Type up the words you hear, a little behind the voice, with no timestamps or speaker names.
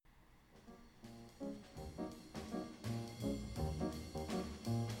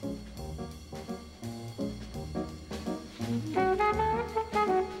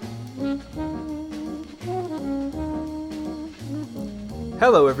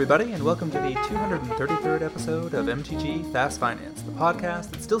Hello, everybody, and welcome to the 233rd episode of MTG Fast Finance, the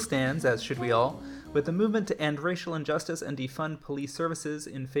podcast that still stands, as should we all, with the movement to end racial injustice and defund police services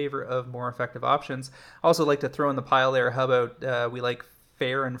in favor of more effective options. I also like to throw in the pile there, how about we like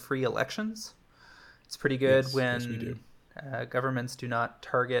fair and free elections? It's pretty good when governments do not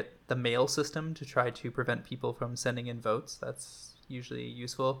target the mail system to try to prevent people from sending in votes. That's usually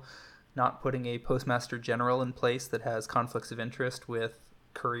useful. Not putting a postmaster general in place that has conflicts of interest with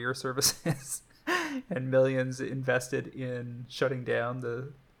courier services and millions invested in shutting down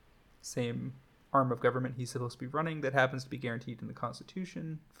the same arm of government he's supposed to be running that happens to be guaranteed in the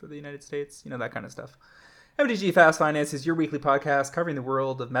Constitution for the United States, that kind of stuff. MTG Fast Finance is your weekly podcast covering the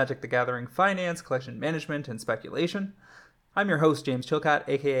world of Magic the Gathering finance, collection management, and speculation. I'm your host, James Chilcott,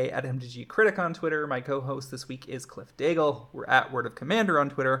 aka at MTG Critic on Twitter. My co-host this week is Cliff Daigle. We're at Word of Commander on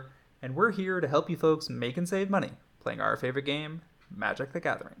Twitter, and we're here to help you folks make and save money playing our favorite game, Magic the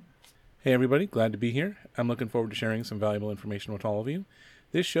Gathering. Hey everybody, glad to be here. I'm looking forward to sharing some valuable information with all of you.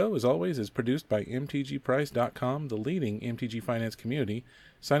 This show, as always, is produced by MTGprice.com, the leading MTG finance community.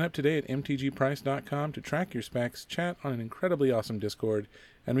 Sign up today at MTGprice.com to track your specs, chat on an incredibly awesome Discord,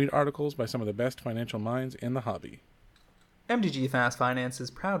 and read articles by some of the best financial minds in the hobby. MTG Fast Finance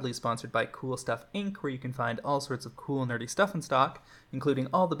is proudly sponsored by Cool Stuff Inc., where you can find all sorts of cool, nerdy stuff in stock, including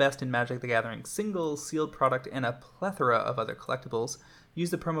all the best in Magic the Gathering singles, sealed product, and a plethora of other collectibles. Use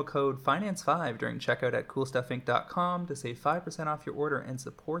the promo code FINANCE5 during checkout at CoolStuffInc.com to save 5% off your order and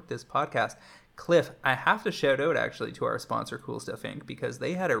support this podcast. Cliff, I have to shout out, actually, to our sponsor, Cool Stuff Inc., because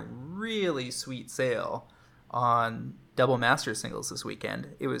they had a really sweet sale on Double Master singles this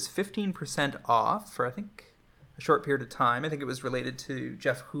weekend. It was 15% off for, I think, a short period of time. I think it was related to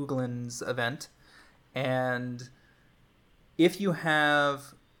Jeff Hoogland's event. And if you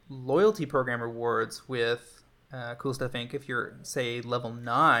have loyalty program rewards with Cool Stuff Inc., if you're, say, level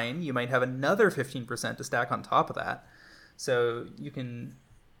 9, you might have another 15% to stack on top of that. So you can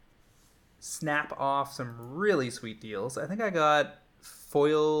snap off some really sweet deals. I think I got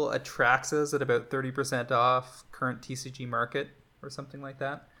foil Atraxas at about 30% off current TCG market or something like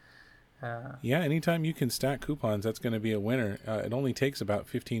that. Yeah, anytime you can stack coupons, that's going to be a winner. It only takes about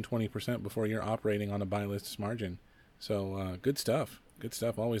 15-20% before you're operating on a buy list margin. So good stuff. Good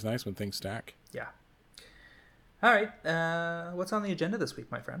stuff. Always nice when things stack. Yeah. All right. What's on the agenda this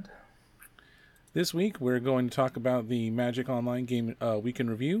week, my friend? This week, we're going to talk about the Magic Online Game Week in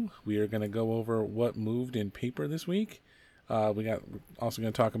Review. We are going to go over what moved in paper this week. We also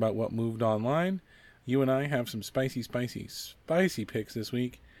going to talk about what moved online. You and I have some spicy picks this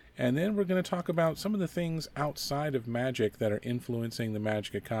week. And then we're going to talk about some of the things outside of Magic that are influencing the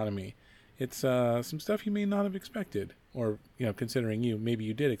Magic economy. It's some stuff you may not have expected, or considering maybe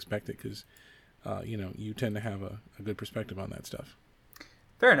you did expect it because you tend to have a good perspective on that stuff.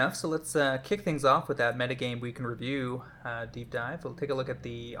 Fair enough. So let's kick things off with that Metagame Week in Review deep dive. We'll take a look at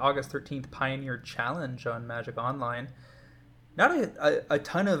the August 13th Pioneer Challenge on Magic Online. Not a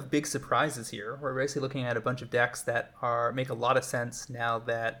ton of big surprises here. We're basically looking at a bunch of decks that make a lot of sense now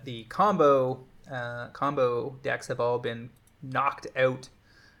that the combo decks have all been knocked out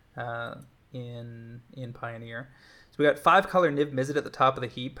in Pioneer. So we got 5-color Niv Mizzet at the top of the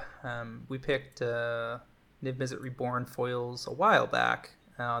heap. We picked Niv Mizzet Reborn foils a while back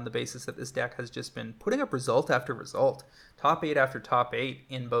on the basis that this deck has just been putting up result after result, top 8 after top 8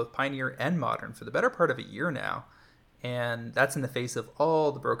 in both Pioneer and Modern for the better part of a year now. And that's in the face of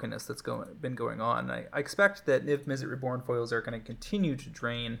all the brokenness that's been going on. I expect that Niv Mizzet Reborn foils are going to continue to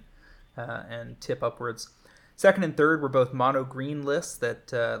drain and tip upwards. Second and third were both mono green lists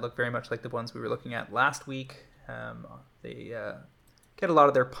that look very much like the ones we were looking at last week. They get a lot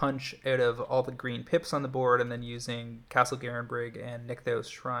of their punch out of all the green pips on the board and then using Castle Garenbrig and Nykthos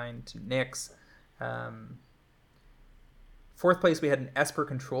Shrine to nix. Fourth place, we had an Esper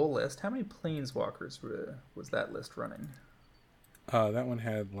Control list. How many Planeswalkers was that list running? That one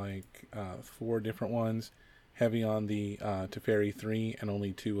had 4 different ones, heavy on the Teferi 3 and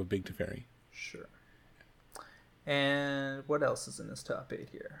only 2 of Big Teferi. Sure. And what else is in this top 8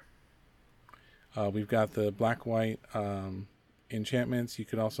 here? We've got the black-white enchantments. You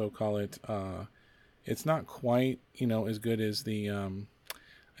could also call it, it's not quite, as good as the,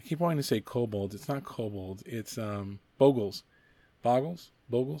 I keep wanting to say kobold. It's not kobold. It's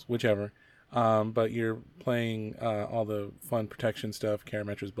Boggles, whichever. But you're playing all the fun protection stuff,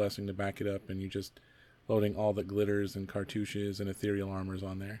 Karametra's Blessing to back it up, and you're just loading all the glitters and cartouches and ethereal armors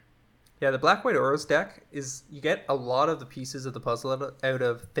on there. Yeah, the Black-White Auros deck is, you get a lot of the pieces of the puzzle out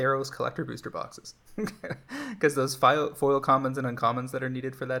of Theros collector booster boxes. Because those foil commons and uncommons that are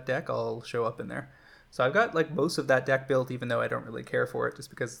needed for that deck all show up in there. So I've got like most of that deck built, even though I don't really care for it, just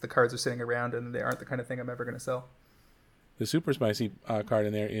because the cards are sitting around and they aren't the kind of thing I'm ever going to sell. The super spicy card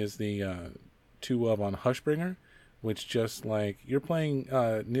in there is the 2 on Hushbringer, which just like you're playing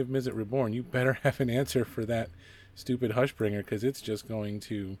Niv Mizzet Reborn, you better have an answer for that stupid Hushbringer, because it's just going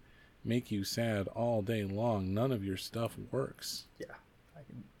to make you sad all day long. None of your stuff works. Yeah,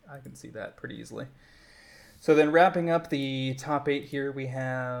 I can see that pretty easily. So then wrapping up the top 8 here, we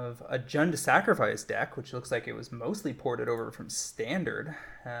have a Jund Sacrifice deck, which looks like it was mostly ported over from Standard.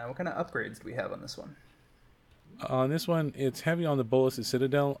 What kind of upgrades do we have on this one? On this one, it's heavy on the Bolas'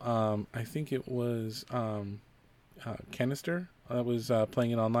 Citadel. I think it was Canister that was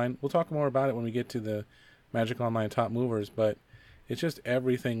playing it online. We'll talk more about it when we get to the Magic Online top movers, but it's just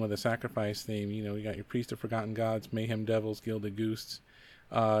everything with a sacrifice theme. You know, you got your Priest of Forgotten Gods, Mayhem Devils, Gilded Ghosts.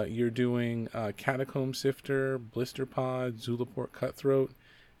 You're doing Catacomb Sifter, Blister Pod, Zulaport Cutthroat,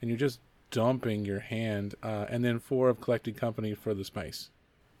 and you're just dumping your hand. And then 4 of Collected Company for the spice.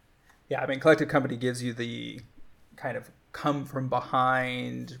 Yeah, I mean, Collected Company gives you the kind of come from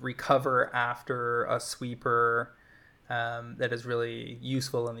behind, recover after a sweeper that is really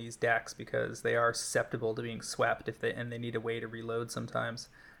useful in these decks because they are susceptible to being swept and they need a way to reload sometimes.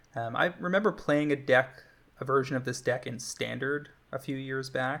 I remember playing a version of this deck in Standard a few years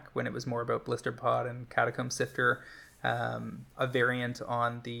back when it was more about Blister Pod and Catacomb Sifter, a variant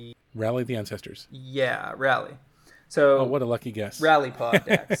on the... Rally the Ancestors. Yeah, Rally. So, what a lucky guess. Rally Pod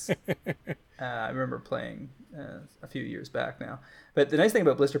decks. I remember playing a few years back now. But the nice thing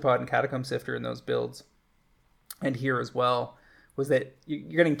about Blister Pod and Catacomb Sifter in those builds, and here as well, was that you're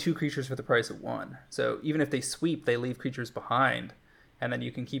getting 2 creatures for the price of 1. So even if they sweep, they leave creatures behind, and then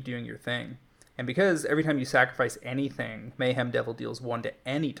you can keep doing your thing. And because every time you sacrifice anything, Mayhem Devil deals 1 to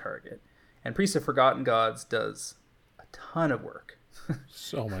any target, and Priest of Forgotten Gods does a ton of work.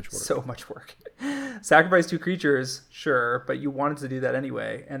 So much work. So much work. Sacrifice 2 creatures, sure, but you wanted to do that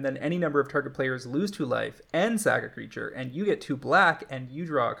anyway. And then any number of target players lose 2 life and sack a creature, and you get 2 black, and you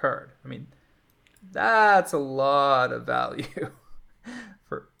draw a card. I mean, that's a lot of value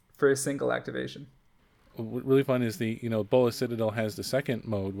for a single activation. What really fun is Bolas Citadel has the second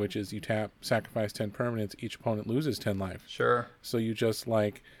mode, which is you tap, sacrifice 10 permanents, each opponent loses 10 life. Sure. So you just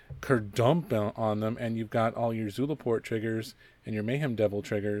like kerdump on them, and you've got all your Zulaport triggers and your Mayhem Devil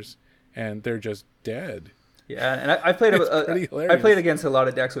triggers, and they're just dead. Yeah, and I played I played against a lot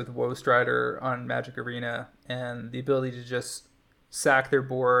of decks with Woe Strider on Magic Arena, and the ability to just sack their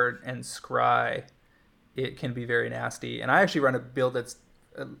board and scry, it can be very nasty. And I actually run a build that's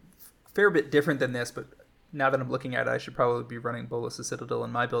a fair bit different than this, but now that I'm looking at it, I should probably be running Bolas' Citadel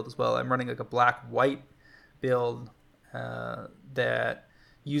in my build as well. I'm running like a black-white build that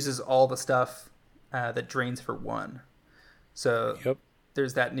uses all the stuff that drains for 1. So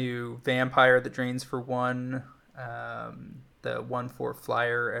There's that new Vampire that drains for 1, the 1/4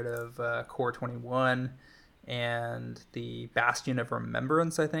 flyer out of Core 21, and the Bastion of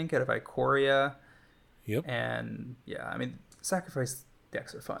Remembrance, I think, out of Ikoria. Yep. And yeah, I mean, sacrifice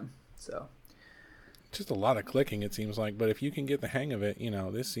decks are fun. So just a lot of clicking, it seems like, but if you can get the hang of it,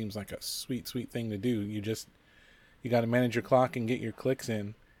 this seems like a sweet thing to do. You got to manage your clock and get your clicks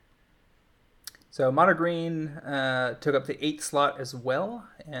in. So Mono Green took up the 8th slot as well,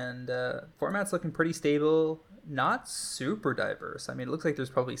 and format's looking pretty stable, not super diverse. I mean, it looks like there's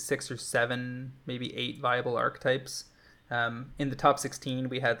probably 6 or 7, maybe 8 viable archetypes. In the top 16,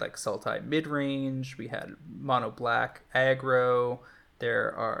 we had like Sultai midrange, we had Mono Black aggro.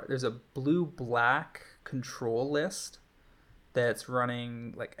 There's a blue-black control list that's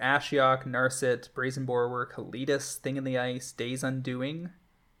running like Ashiok, Narset, Brazen Borrower, Kalitas, Thing in the Ice, Days Undoing.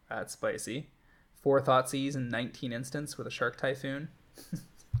 That's spicy. 4 Thoughtseize and 19 Instants with a Shark Typhoon.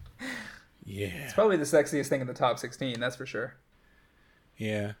 Yeah. It's probably the sexiest thing in the top 16, that's for sure.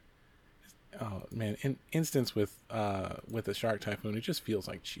 Yeah. Oh man, Instance with a Shark Typhoon, it just feels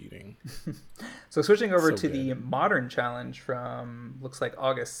like cheating. So switching over to good. the Modern Challenge from looks like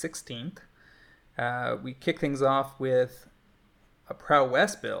August 16th, we kick things off with a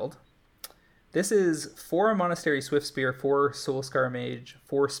Prowess build. This is 4 Monastery Swiftspear, 4 Soulscar Mage,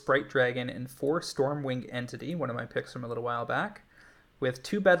 4 Sprite Dragon, and 4 Stormwing Entity, one of my picks from a little while back, with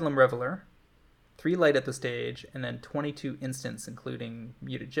 2 Bedlam Reveler, 3 Light at the Stage, and then 22 instants, including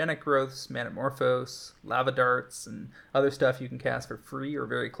Mutagenic Growths, Manamorphose, Lava Darts, and other stuff you can cast for free or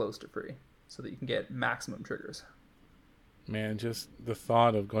very close to free, so that you can get maximum triggers. Man, just the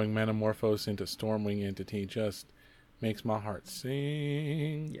thought of going Manamorphose into Stormwing Entity just makes my heart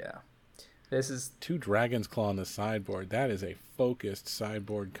sing. Yeah. This is 2 Dragon's Claw on the sideboard. That is a focused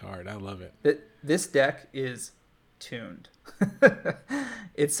sideboard card. I love it. This deck is tuned.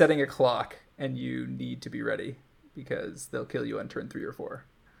 It's setting a clock, and you need to be ready because they'll kill you on turn 3 or 4.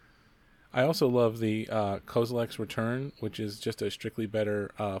 I also love the Kozilek's Return, which is just a strictly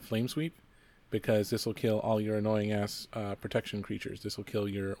better Flame Sweep, because this will kill all your annoying-ass protection creatures. This will kill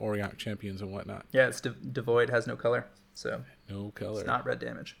your Auriok champions and whatnot. Yeah, it's devoid, has no color, so no color. It's not red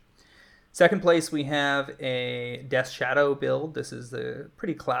damage. Second place, we have a Death Shadow build. This is the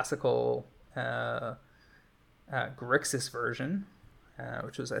pretty classical Grixis version,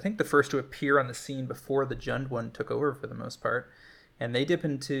 which was, I think, the first to appear on the scene before the Jund one took over for the most part. And they dip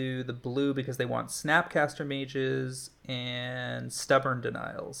into the blue because they want Snapcaster Mages and Stubborn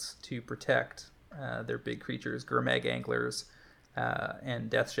Denials to protect their big creatures, Gurmag Anglers and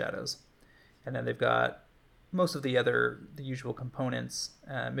Death Shadows. And then they've got most of the usual components,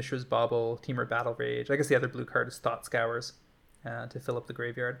 Mishra's Bauble, Temur Battle Rage. I guess the other blue card is Thought Scours to fill up the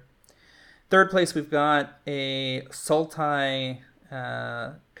graveyard. Third place, we've got a Sultai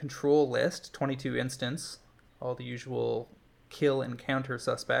control list, 22 instants, all the usual kill and counter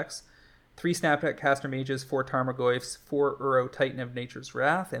suspects. 3 Snapcaster Mages, 4 Tarmogoyfs, 4 Uro Titan of Nature's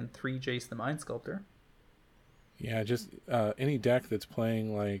Wrath, and 3 Jace the Mind Sculptor. Yeah, just any deck that's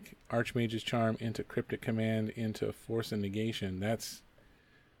playing like Archmage's Charm into Cryptic Command into Force and Negation, that's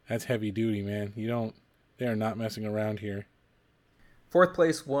heavy duty, man. They are not messing around here. Fourth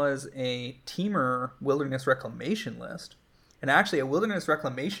place was a Temur Wilderness Reclamation list. And actually, a Wilderness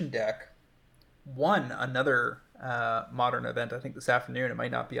Reclamation deck won another Modern event, I think, this afternoon. It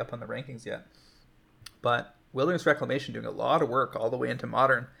might not be up on the rankings yet. But Wilderness Reclamation doing a lot of work all the way into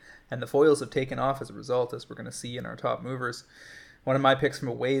Modern. And the foils have taken off as a result, as we're going to see in our top movers. One of my picks from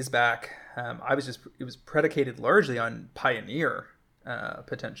a ways back, it was predicated largely on Pioneer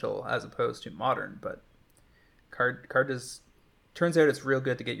potential as opposed to Modern. But card turns out it's real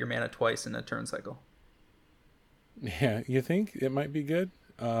good to get your mana twice in a turn cycle. Yeah, you think it might be good?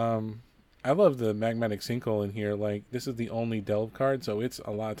 I love the Magmatic Sinkhole in here. Like, this is the only Delve card, so it's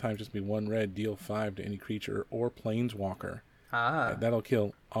a lot of times just be 1 red, deal 5 to any creature or Planeswalker. That'll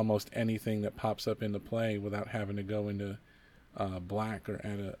kill almost anything that pops up into play without having to go into black or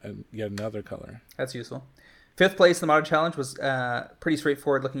add yet another color. That's useful. Fifth place in the Modern Challenge was pretty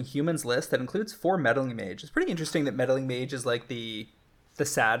straightforward looking humans list that includes 4 Meddling Mage. It's pretty interesting that Meddling Mage is like the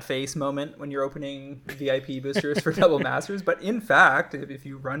sad face moment when you're opening VIP boosters for Double Masters. But in fact, if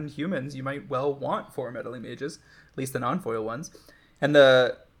you run humans, you might well want 4 Meddling Mages, at least the non-foil ones. And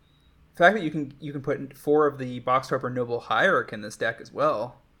the fact that you can put 4 of the Box Topper Noble Hierarch in this deck as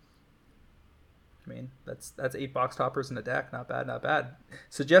well. I mean, that's 8 Box Toppers in a deck. Not bad, not bad.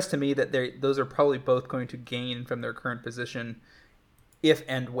 Suggests to me that those are probably both going to gain from their current position if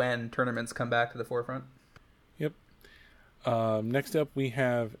and when tournaments come back to the forefront. Yep. Next up, we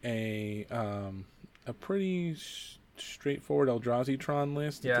have a pretty straightforward Eldrazi Tron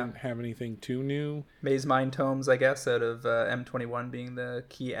list. It didn't have anything too new. Maze Mind Tomes, I guess, out of M21 being the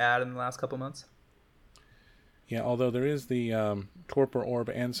key ad in the last couple months. Yeah, although there is the Torpor Orb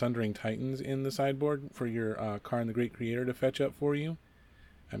and Sundering Titans in the sideboard for your Karn the Great Creator to fetch up for you.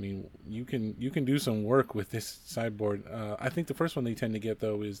 I mean, you can do some work with this sideboard. I think the first one they tend to get,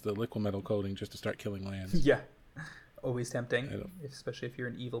 though, is the Liquid Metal Coating just to start killing lands. Yeah, always tempting, especially if you're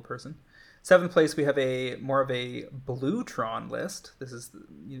an evil person. Seventh place, we have more of a Blue Tron list. This is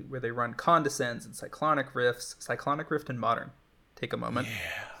where they run Condescends and Cyclonic Rifts, Cyclonic Rift and Modern. Take a moment.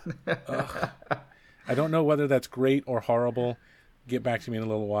 Yeah. I don't know whether that's great or horrible. Get back to me in a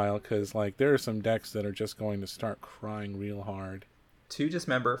little while, because there are some decks that are just going to start crying real hard. 2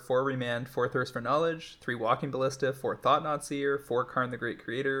 Dismember, 4 Remand, 4 Thirst for Knowledge, 3 Walking Ballista, 4 Thought-Knot Seer, 4 Karn the Great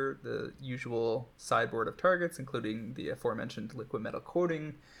Creator, the usual sideboard of targets, including the aforementioned Liquid Metal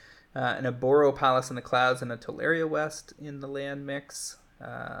Coating, and a Boro Palace in the Clouds and a Tolaria West in the land mix,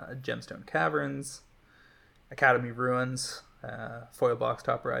 Gemstone Caverns, Academy Ruins, foil box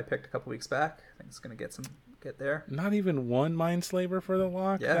topper I picked a couple weeks back. I think it's going to get there. Not even 1 Mindslaver for the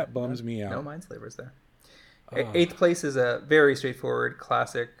lock? Yeah, that bums me out. No Mindslavers there. 8th place is a very straightforward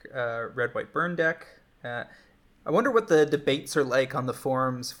classic red-white burn deck. I wonder what the debates are like on the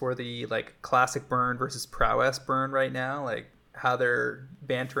forums for the classic burn versus prowess burn right now. How they're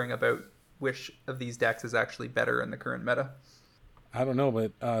bantering about which of these decks is actually better in the current meta. I don't know,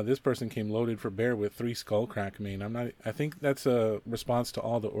 but this person came loaded for bear with 3 Skullcrack main. I think that's a response to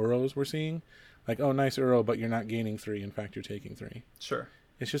all the Uros we're seeing. Oh, nice Uro, but you're not gaining 3. In fact, you're taking 3. Sure.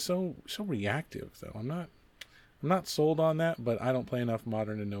 It's just so reactive, though. I'm not sold on that, but I don't play enough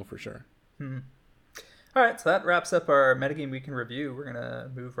Modern to know for sure. All right, so that wraps up our metagame week in review. We're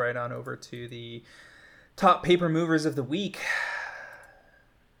gonna move right on over to the top paper movers of the week.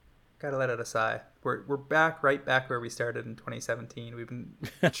 Gotta let out a sigh. We're right back where we started in 2017. We've been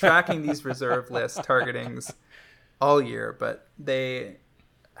tracking these reserve list targetings all year, but they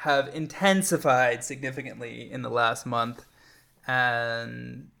have intensified significantly in the last month.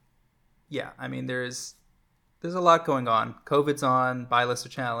 And yeah, I mean, there's a lot going on. COVID's on, buy lists are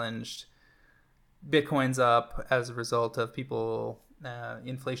challenged, Bitcoin's up as a result of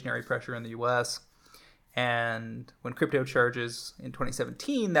inflationary pressure in the US. And when crypto charges in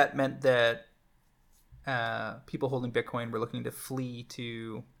 2017, that meant that people holding Bitcoin were looking to flee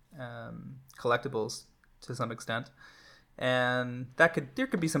to collectibles to some extent. And there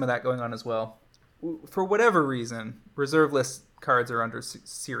could be some of that going on as well. For whatever reason, reserve list cards are under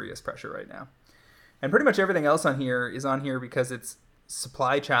serious pressure right now. And pretty much everything else on here is on here because it's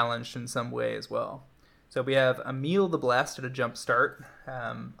supply challenged in some way as well. So we have Emil the Blessed at a Jumpstart,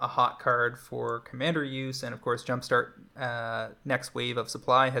 a hot card for Commander use, and of course Jumpstart next wave of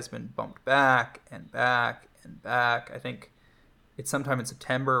supply has been bumped back and back and back. I think it's sometime in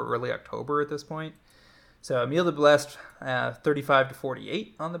September or early October at this point. So Emil the Blessed, 35 to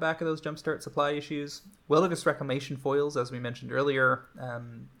 48 on the back of those Jumpstart supply issues. Wilderness Reclamation foils, as we mentioned earlier,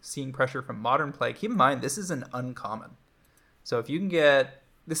 seeing pressure from Modern Play. Keep in mind, this is an uncommon. So if you can get...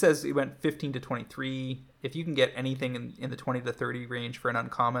 This says it went 15 to 23. If you can get anything in the 20 to 30 range for an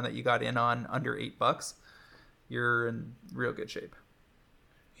uncommon that you got in on under $8, you're in real good shape.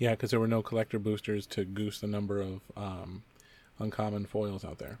 Yeah, because there were no collector boosters to goose the number of uncommon foils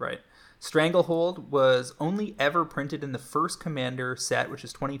out there. Right. Stranglehold was only ever printed in the first Commander set, which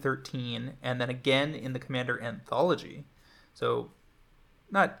is 2013, and then again in the Commander Anthology. So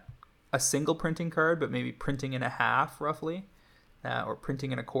not a single printing card, but maybe printing in a half, roughly. Or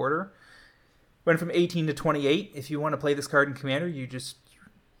printing in a quarter. Went from 18 to 28. If you want to play this card in Commander, you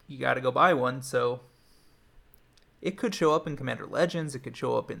got to go buy one. So it could show up in Commander Legends. It could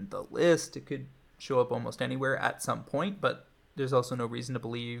show up in the list. It could show up almost anywhere at some point. But there's also no reason to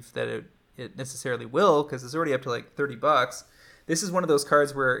believe that it necessarily will, because it's already up to like $30. This is one of those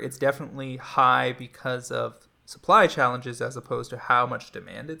cards where it's definitely high because of supply challenges as opposed to how much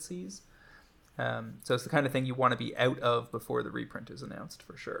demand it sees. So it's the kind of thing you want to be out of before the reprint is announced,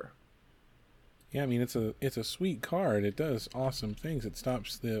 for sure. Yeah, I mean, it's a sweet card. It does awesome things. It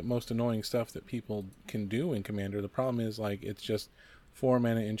stops the most annoying stuff that people can do in Commander. The problem is, like, it's just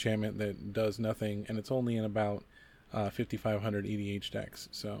 4-mana enchantment that does nothing, and it's only in about 5,500 EDH decks.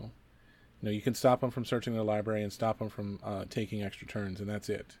 So, you can stop them from searching their library and stop them from taking extra turns, and that's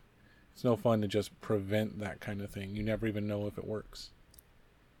it. It's no fun to just prevent that kind of thing. You never even know if it works.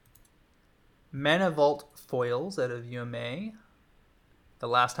 Mana Vault foils out of UMA. The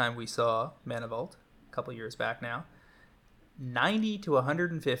last time we saw Mana Vault, a couple years back now. 90 to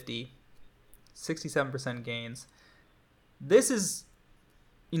 150, 67% gains. This is,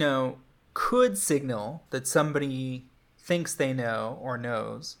 could signal that somebody thinks they know or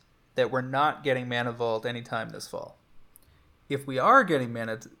knows that we're not getting Mana Vault anytime this fall. If we are getting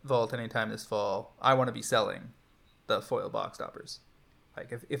Mana Vault anytime this fall, I want to be selling the foil box toppers.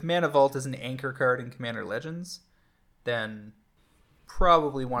 Like, if Mana Vault is an anchor card in Commander Legends, then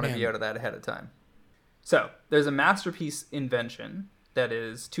probably want to be out of that ahead of time. So, there's a Masterpiece Invention that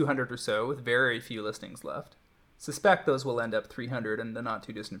is 200 or so, with very few listings left. Suspect those will end up 300 in the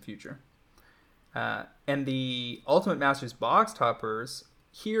not-too-distant future. And the Ultimate Masters box toppers,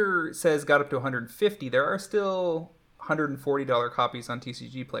 here says got up to 150. There are still $140 copies on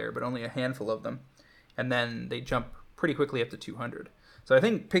TCG Player, but only a handful of them. And then they jump pretty quickly up to 200. So I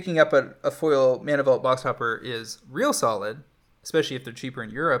think picking up a foil Mana Vault box topper is real solid, especially if they're cheaper in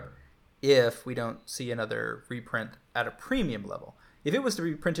Europe, if we don't see another reprint at a premium level. If it was to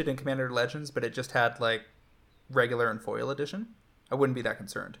be printed in Commander Legends, but it just had like regular and foil edition, I wouldn't be that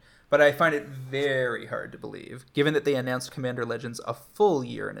concerned. But I find it very hard to believe, given that they announced Commander Legends a full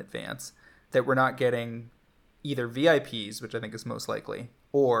year in advance, that we're not getting either VIPs, which I think is most likely,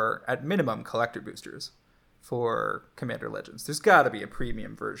 or at minimum collector boosters for Commander Legends. There's got to be a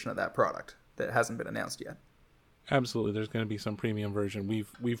premium version of that product that hasn't been announced yet. Absolutely, there's going to be some premium version.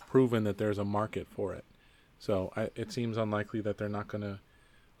 We've proven that there's a market for it. So it seems unlikely that they're not going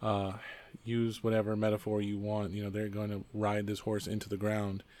to use whatever metaphor you want. They're going to ride this horse into the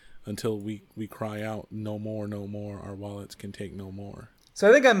ground until we cry out, no more, our wallets can take no more. So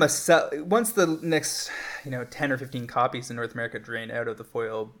I think I'm once the next 10 or 15 copies in North America drain out of the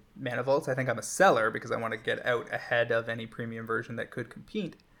foil Mana Vaults, I think I'm a seller because I want to get out ahead of any premium version that could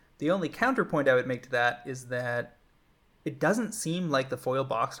compete. The only counterpoint I would make to that is that it doesn't seem like the foil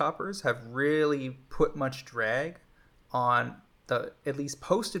box toppers have really put much drag on the at least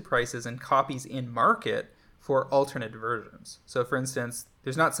posted prices and copies in market for alternate versions. So, for instance,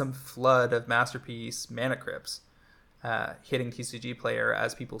 there's not some flood of Masterpiece Mana Crypts hitting TCG Player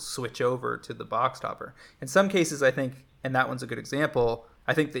as people switch over to the box topper. In some cases, I think, and that one's a good example,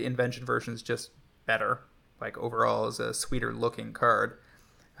 I think the Invention version is just better. Like, overall is a sweeter looking card,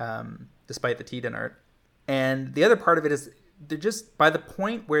 despite the Tiden art. And the other part of it is they're just, by the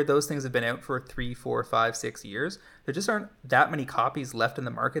point where those things have been out for 3, 4, 5, 6 years, there just aren't that many copies left in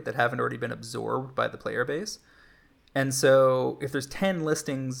the market that haven't already been absorbed by the player base. And so if there's 10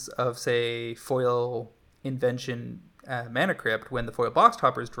 listings of, say, foil Invention Mana Crypt when the foil box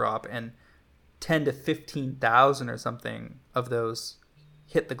toppers drop, and 10 to 15,000 or something of those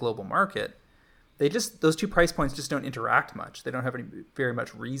hit the global market, those two price points just don't interact much. They don't have very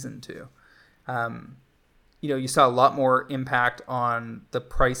much reason to. You saw a lot more impact on the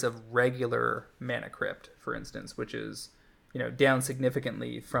price of regular Mana Crypt, for instance, which is, down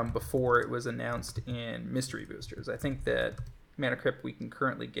significantly from before it was announced in Mystery Boosters. I think that Mana Crypt we can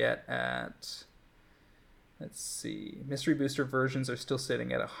currently get at, let's see, Mystery Booster versions are still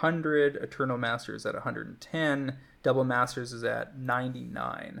sitting at 100, Eternal Masters at 110, Double Masters is at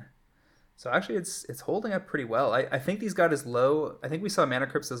 99. So actually it's holding up pretty well. I think these got as low, I think we saw Mana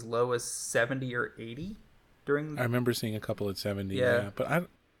Crypts as low as 70 or 80 during... I remember seeing a couple at 70, yeah. But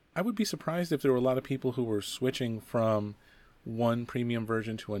I would be surprised if there were a lot of people who were switching from one premium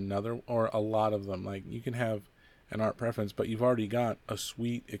version to another, or a lot of them. Like, you can have an art preference, but you've already got a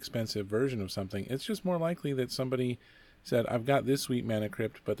sweet, expensive version of something. It's just more likely that somebody said, I've got this sweet Mana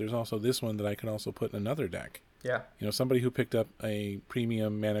Crypt, but there's also this one that I can also put in another deck. Yeah. Somebody who picked up a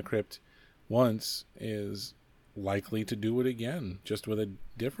premium Mana Crypt once is likely to do it again, just with a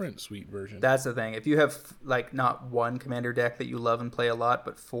different sweet version. That's the thing. If you have, like, not one commander deck that you love and play a lot,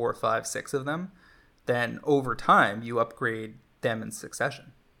 but 4, 5, 6 of them, then over time you upgrade them in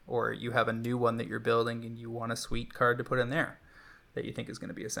succession. Or you have a new one that you're building and you want a sweet card to put in there that you think is going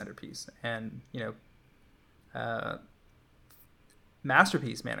to be a centerpiece. And,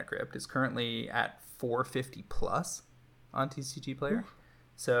 Masterpiece Mana Crypt is currently at 450 plus on TCG Player. Ooh.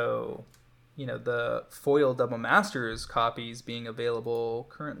 So, the foil Double Masters copies being available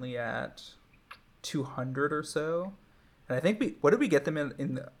currently at 200 or so. And I think what did we get them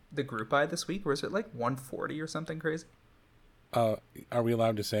in the group buy this week? Or is it like 140 or something crazy? Are we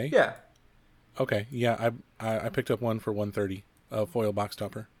allowed to say? Yeah. Okay. Yeah, I picked up one for 130, foil box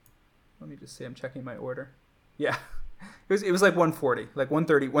topper. Let me just see. I'm checking my order. Yeah. It was like 140, like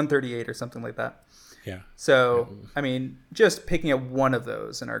 130, 138 or something like that. Yeah. So, I mean, just picking up one of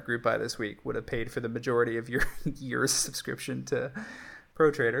those in our group buy this week would have paid for the majority of your year's subscription to Pro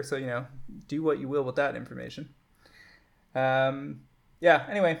Trader. So, do what you will with that information.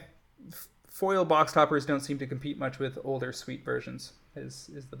 Anyway, foil box toppers don't seem to compete much with older sweet versions is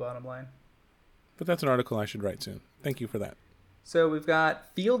the bottom line. But that's an article I should write soon. Thank you for that. So we've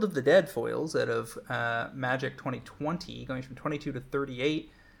got Field of the Dead foils out of Magic 2020 going from 22 to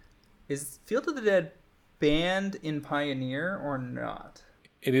 38. Is Field of the Dead banned in Pioneer or not?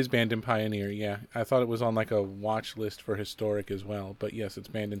 It is banned in Pioneer, yeah. I thought it was on like a watch list for Historic as well. But yes, it's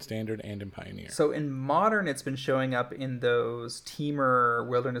banned in Standard and in Pioneer. So in Modern, it's been showing up in those Temur,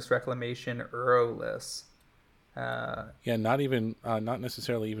 Wilderness Reclamation, Uro lists. Yeah, not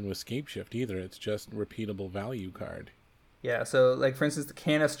necessarily even with Scapeshift either. It's just repeatable value card. Yeah, so like for instance, the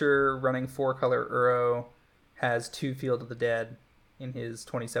Canister running 4-color Uro has 2 Field of the Dead in his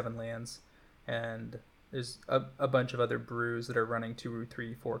 27 lands, and there's a bunch of other brews that are running 2,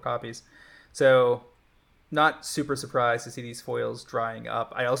 3, 4 copies. So not super surprised to see these foils drying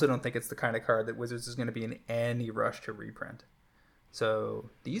up. I also don't think it's the kind of card that Wizards is going to be in any rush to reprint. So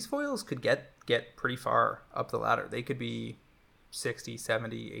these foils could get pretty far up the ladder. They could be $60,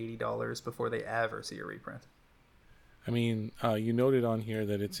 $70, $80 before they ever see a reprint. I mean, you noted on here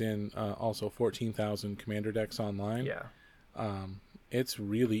that it's in also 14,000 Commander decks online. Yeah. It's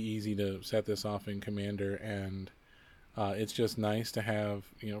really easy to set this off in Commander, and it's just nice to have,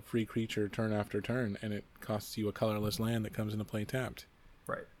 free creature turn after turn, and it costs you a colorless land that comes into play tapped.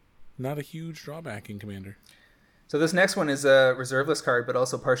 Right. Not a huge drawback in Commander. So this next one is a reserveless card, but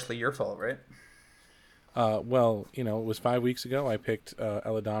also partially your fault, right? Well, it was 5 weeks ago. I picked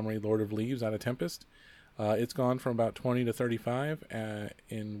Eladamri, Lord of Leaves, out of Tempest. It's gone from about 20 to 35.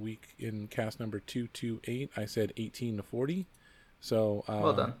 In cast number 228, I said 18 to 40. So,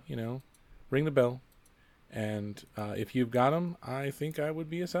 well done. Ring the bell. And if you've got them, I think I would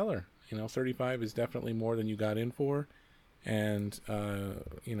be a seller. 35 is definitely more than you got in for. And,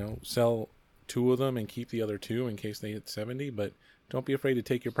 sell 2 of them and keep the other 2 in case they hit 70. But don't be afraid to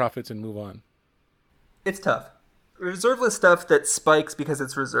take your profits and move on. It's tough. Reserveless stuff that spikes because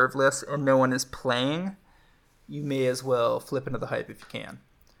it's reserveless and no one is playing you may as well flip into the hype if you can,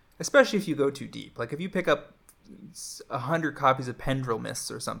 especially if you go too deep. Like if you pick up 100 copies of Pendril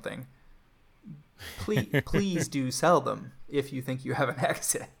Mists or something, please do sell them if you think you have an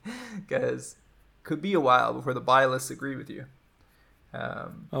exit, because could be a while before the buy lists agree with you.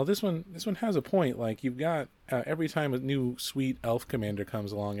 Well, this one has a point. Like you've got every time a new sweet elf commander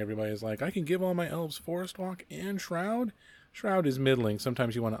comes along, everybody's like, I can give all my elves Forest Walk and Shroud. Shroud is middling.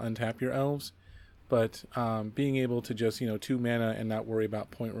 Sometimes you want to untap your elves, but being able to just 2 mana and not worry about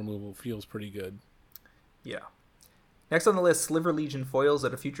point removal feels pretty good. Yeah. Next on the list, Sliver Legion foils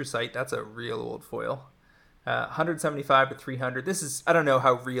at a future site. That's a real old foil. 175 to 300. This is, I don't know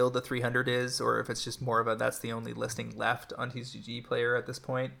how real the 300 is, or if it's just more of a that's the only listing left on TCG Player at this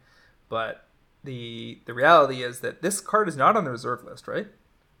point. But the reality is that this card is not on the reserve list, right?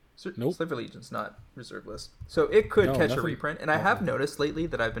 Nope. Sliver Legion's not reserve list. So it could catch a reprint. And I nothing. have noticed lately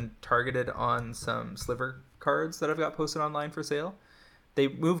that I've been targeted on some Sliver cards that I've got posted online for sale. They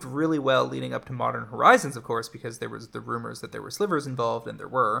moved really well leading up to Modern Horizons, of course, because there was the rumors that there were slivers involved, and there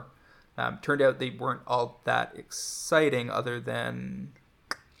were. Turned out they weren't all that exciting, other than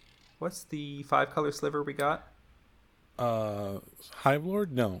what's the 5-color sliver we got? Hive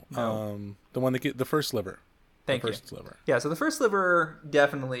Lord? No. The one that the first sliver. Thank you. Sliver. Yeah, so the first sliver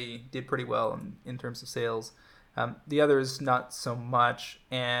definitely did pretty well in terms of sales. The others not so much,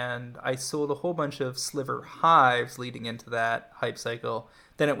 and I sold a whole bunch of sliver hives leading into that hype cycle.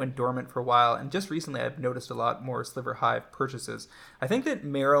 Then it went dormant for a while, and just recently I've noticed a lot more sliver hive purchases. I think that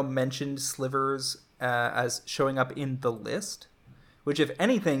Mero mentioned slivers as showing up in the list, which if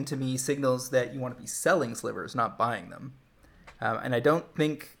anything to me signals that you want to be selling slivers, not buying them. And I don't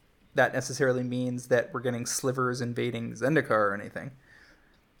think that necessarily means that we're getting slivers invading Zendikar or anything.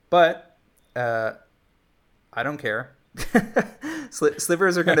 But I don't care.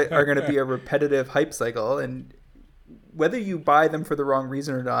 Slivers are gonna be a repetitive hype cycle, and whether you buy them for the wrong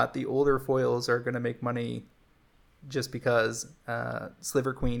reason or not, the older foils are gonna make money just because.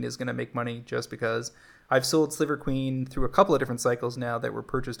 Sliver Queen is gonna make money just because. I've sold Sliver Queen through a couple of different cycles now that were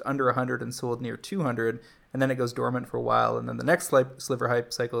purchased under 100 and sold near 200, and then it goes dormant for a while, and then the next sliver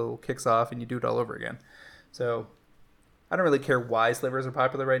hype cycle kicks off, and you do it all over again. So I don't really care why slivers are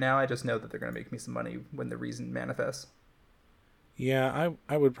popular right now. I just know that they're going to make me some money when the reason manifests. Yeah,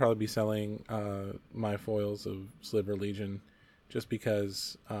 I would probably be selling my foils of Sliver Legion just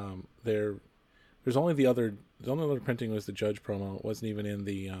because there's only the other printing was the Judge promo. It wasn't even in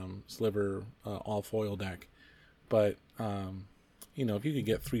the Sliver all foil deck. But if you could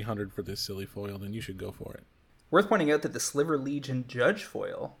get 300 for this silly foil, then you should go for it. Worth pointing out that the Sliver Legion Judge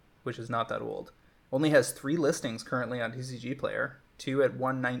foil, which is not that old, only has 3 listings currently on TCG Player. 2 at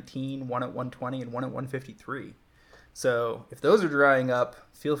 119, 1 at 120, and 1 at 153. So if those are drying up,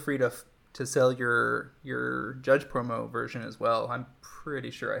 feel free to sell your Judge promo version as well. I'm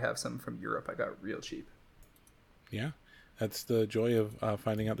pretty sure I have some from Europe I got real cheap. Yeah, that's the joy of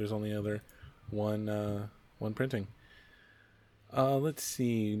finding out there's only other one printing. Let's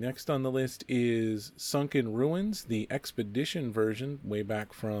see. Next on the list is Sunken Ruins. The Expedition version, way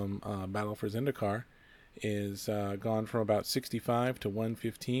back from Battle for Zendikar, is gone from about 65 to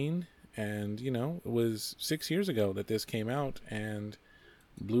 115. And, it was 6 years ago that this came out, and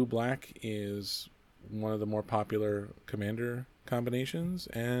blue-black is one of the more popular commander combinations,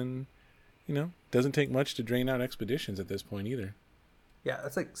 and, doesn't take much to drain out expeditions at this point either. Yeah,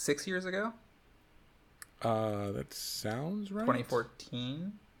 that's like 6 years ago. That sounds right.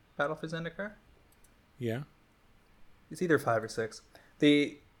 2014 Battle for Zendikar? Yeah. It's either 5 or 6.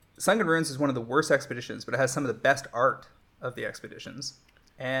 The Sunken Ruins is one of the worst expeditions, but it has some of the best art of the expeditions,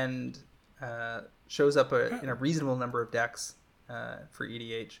 and shows up in a reasonable number of decks for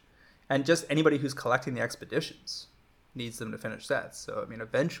EDH. And just anybody who's collecting the expeditions needs them to finish sets. So,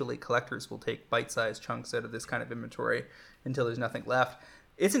 eventually collectors will take bite-sized chunks out of this kind of inventory until there's nothing left.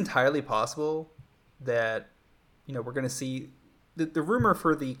 It's entirely possible that we're going to see the rumor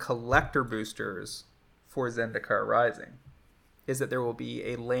for the collector boosters for Zendikar Rising is that there will be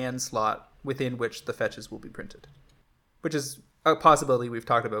a land slot within which the fetches will be printed, which is a possibility we've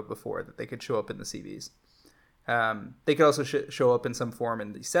talked about before, that they could show up in the CVs. They could also show up in some form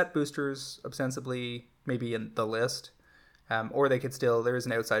in the set boosters, ostensibly, maybe in the list, or they could still, there is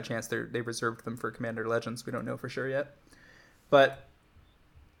an outside chance they reserved them for Commander Legends. We don't know for sure yet. But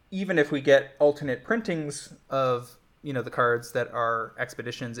even if we get alternate printings of, the cards that are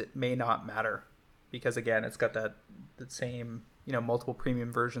expeditions, it may not matter. Because again, it's got that same, multiple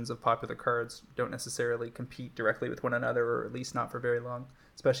premium versions of popular cards don't necessarily compete directly with one another, or at least not for very long,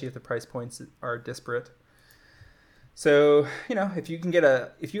 especially if the price points are disparate. So, if you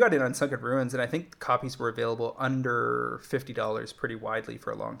got in on Sunken Ruins, and I think copies were available under $50 pretty widely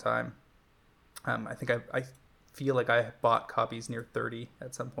for a long time. I think I feel like I bought copies near 30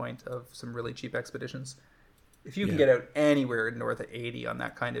 at some point of some really cheap expeditions. If you can get out anywhere north of 80 on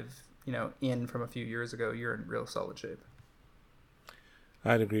that kind of, in from a few years ago, you're in real solid shape.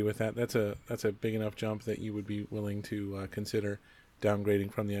 I'd agree with that. That's a big enough jump that you would be willing to consider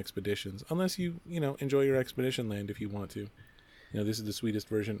downgrading from the expeditions, unless you enjoy your expedition land. If you want to, this is the sweetest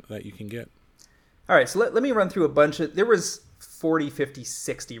version that you can get. All right, so let me run through a bunch of. There was 40, 50,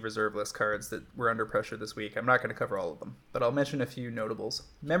 60 reserve list cards that were under pressure this week. I'm not going to cover all of them, but I'll mention a few notables.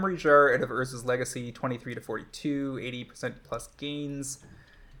 Memory Jar out of Urza's Legacy, 23 to 42, 80% plus gains.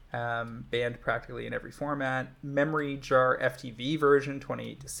 Banned practically in every format. Memory Jar FTV version,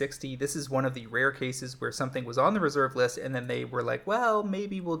 28 to 60. This is one of the rare cases where something was on the reserve list and then they were like, well,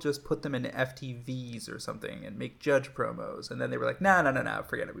 maybe we'll just put them in FTVs or something and make judge promos. And then they were like, no,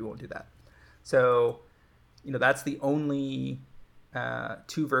 forget it. We won't do that. So, that's the only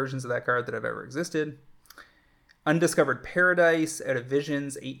two versions of that card that have ever existed. Undiscovered Paradise out of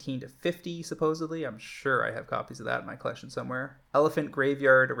Visions, 18 to 50, supposedly. I'm sure I have copies of that in my collection somewhere. Elephant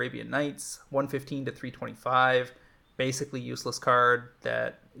Graveyard, Arabian Nights, 115 to 325. Basically useless card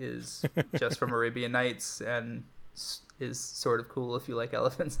that is just from Arabian Nights and is sort of cool if you like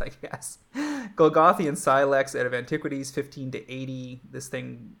elephants, I guess. Golgothian Silex out of Antiquities, 15 to 80. This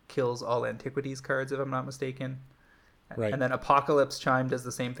thing kills all Antiquities cards, if I'm not mistaken. Right. And then Apocalypse Chime does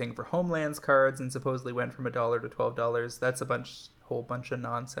the same thing for Homelands cards and supposedly went from $1 to $12. That's a whole bunch of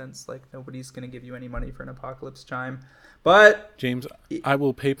nonsense. Like, nobody's going to give you any money for an Apocalypse Chime. But James, I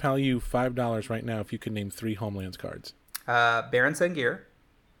will PayPal you $5 right now if you can name 3 Homelands cards. Baron Sengir.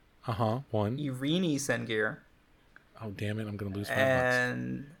 One. Irini Sengir. Oh, damn it. I'm going to lose $5.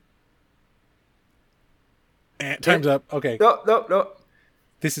 And time's up. Okay. No.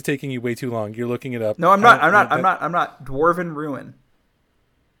 This is taking you way too long. You're looking it up. No, I'm not. I'm not. Dwarven Ruin.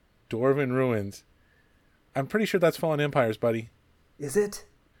 Dwarven Ruins. I'm pretty sure that's Fallen Empires, buddy. Is it?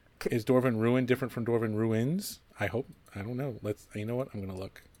 Is Dwarven Ruin different from Dwarven Ruins? I hope. I don't know. You know what? I'm going to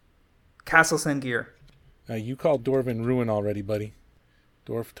look. Castle Sengir. You called Dwarven Ruin already, buddy.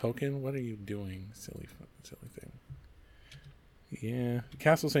 Dwarf Token? What are you doing? Silly thing. Yeah,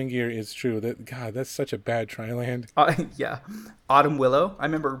 Castle Sengir is true. That's such a bad tri-land. Yeah, Autumn Willow. I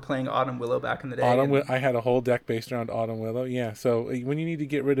remember playing Autumn Willow back in the day. I had a whole deck based around Autumn Willow. Yeah, so when you need to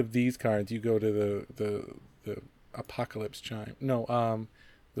get rid of these cards, you go to the Apocalypse Chime. No,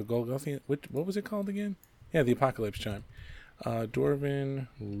 the Golgothian. What was it called again? Yeah, the Apocalypse Chime. Dwarven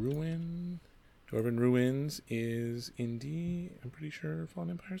Ruin. Dwarven Ruins is indeed, I'm pretty sure, Fallen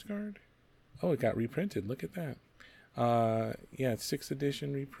Empires card. Oh, it got reprinted. Look at that. It's 6th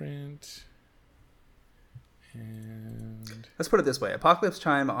edition reprint. And let's put it this way: Apocalypse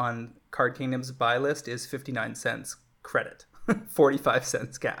Chime on Card Kingdom's buy list is 59 cents credit, 45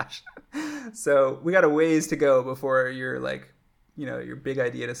 cents cash. So we got a ways to go before you're like, your big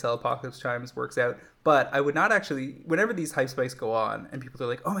idea to sell Apocalypse Chimes works out. But I would not actually, whenever these hype spikes go on and people are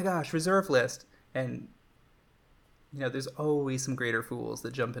like, oh my gosh, reserve list, and there's always some greater fools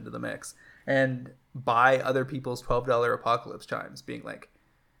that jump into the mix and buy other people's $12 Apocalypse Chimes, being like,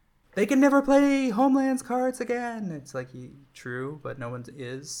 they can never play Homelands cards again. It's like, true, but no one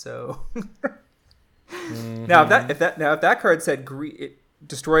is. So mm-hmm. Now if that card said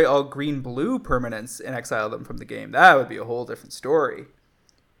destroy all green-blue permanents and exile them from the game, that would be a whole different story.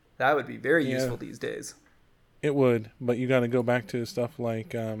 That would be very useful these days. It would, but you got to go back to stuff like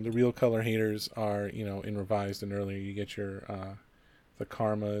the real color haters are, in revised and earlier. You get your the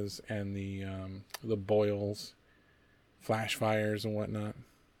karmas and the boils, flash fires and whatnot.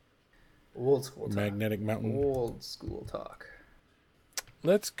 Old school talk. Magnetic Mountain. Old school talk.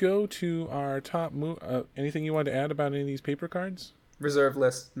 Let's go to our top move. Anything you want to add about any of these paper cards? Reserve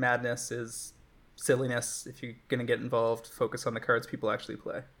list madness is silliness. If you're going to get involved, focus on the cards people actually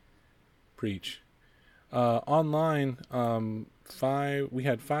play. Preach. Online, we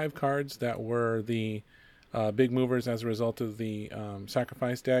had 5 cards that were the big movers as a result of the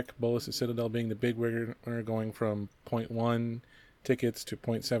sacrifice deck. Bolas' Citadel being the big winner, going from 0.1 tickets to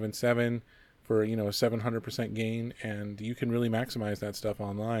 0.77 for a 700% gain, and you can really maximize that stuff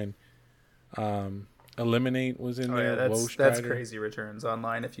online. Eliminate was in there. That's crazy returns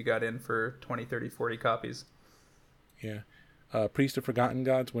online if you got in for 20, 30, 40 copies. Yeah. Priest of Forgotten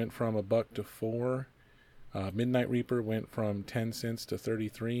Gods went from $1 to $4. Midnight Reaper went from 10 cents to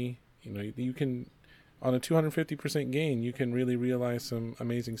 33. You can, on a 250% gain, you can really realize some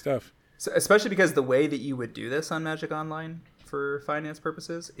amazing stuff. So, especially because the way that you would do this on Magic Online for finance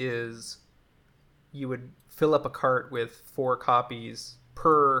purposes is you would fill up a cart with 4 copies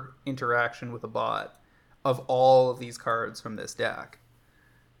per interaction with a bot of all of these cards from this deck,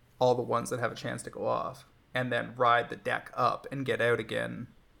 all the ones that have a chance to go off, and then ride the deck up and get out again,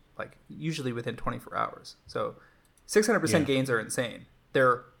 like usually within 24 hours. So 600% gains are insane.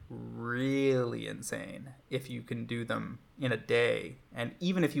 They're really insane if you can do them in a day. And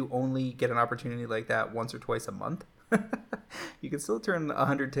even if you only get an opportunity like that once or twice a month, you can still turn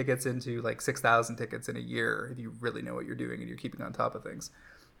 100 tickets into like 6,000 tickets in a year if you really know what you're doing and you're keeping on top of things.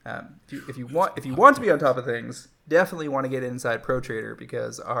 If you want to be on top of things, definitely want to get inside Pro Trader,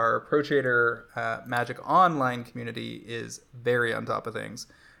 because our Pro Trader Magic Online community is very on top of things.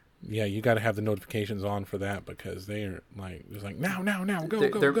 Yeah, you got to have the notifications on for that, because they are like, just like now, go.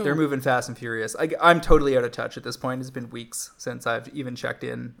 They're moving fast and furious. I'm totally out of touch at this point. It's been weeks since I've even checked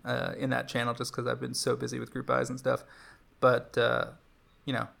in that channel, just because I've been so busy with group buys and stuff. But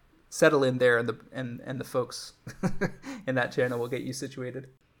settle in there, and the folks in that channel will get you situated.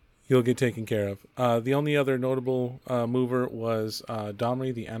 You'll get taken care of. The only other notable mover was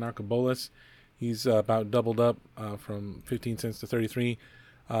Domri, the Anarchabolus. He's about doubled up from 15 cents to 33.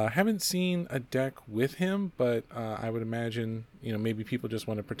 Haven't seen a deck with him, but I would imagine, maybe people just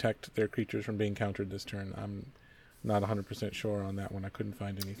want to protect their creatures from being countered this turn. I'm not 100% sure on that one. I couldn't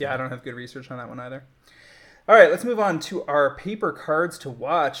find anything. Yeah, I don't have good research on that one either. All right, let's move on to our paper cards to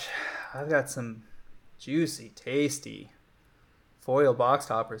watch. I've got some juicy, tasty foil box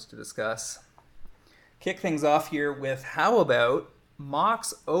toppers to discuss. Kick things off here with, how about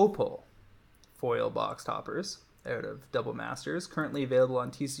Mox Opal foil box toppers out of Double Masters, currently available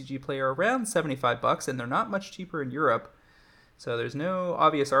on TCG Player around $75, and they're not much cheaper in Europe, so there's no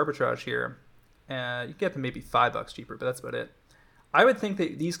obvious arbitrage here. You can get them maybe $5 cheaper, but that's about it. I would think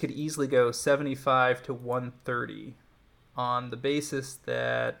that these could easily go $75 to $130 on the basis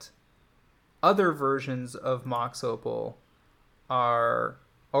that other versions of Mox Opal are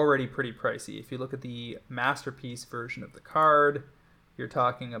already pretty pricey. If you look at the Masterpiece version of the card, you're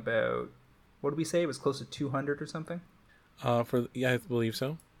talking about, what did we say? It was close to 200 or something? I believe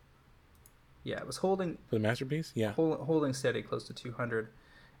so. Yeah, it was holding... For the Masterpiece? Yeah. Holding steady close to 200.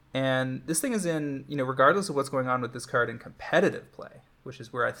 And this thing is in, regardless of what's going on with this card in competitive play, which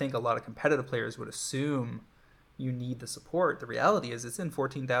is where I think a lot of competitive players would assume you need the support. The reality is it's in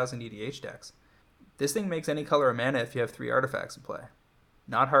 14,000 EDH decks. This thing makes any color of mana if you have 3 artifacts in play.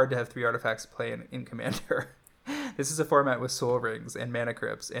 Not hard to have 3 artifacts in play in Commander. This is a format with Soul Rings and Mana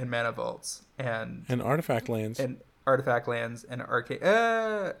Crypts and Mana Vaults and artifact lands. And artifact lands and arcade.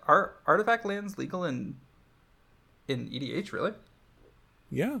 Are artifact lands legal in EDH, really?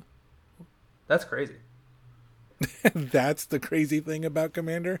 Yeah. That's crazy. That's the crazy thing about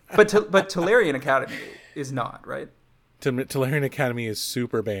Commander. but Tolarian Academy is not, right? Tolarian Academy is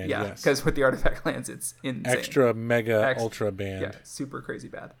super banned, yeah, yes. because with the artifact lands, it's insane. Extra, mega, ultra banned. Yeah, super crazy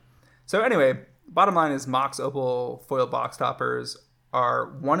bad. So anyway, bottom line is Mox Opal foil box toppers are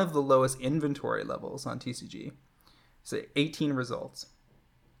one of the lowest inventory levels on TCG. So 18 results.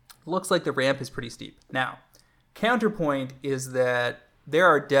 Looks like the ramp is pretty steep. Now, counterpoint is that there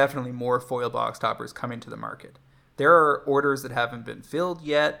are definitely more foil box toppers coming to the market. There are orders that haven't been filled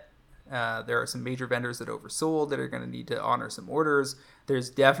yet. There are some major vendors that oversold that are going to need to honor some orders. There's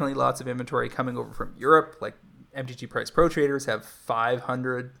definitely lots of inventory coming over from Europe. Like MTG Price Pro Traders have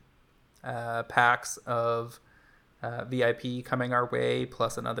 500 packs of VIP coming our way,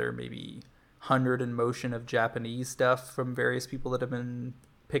 plus another maybe 100 in motion of Japanese stuff from various people that have been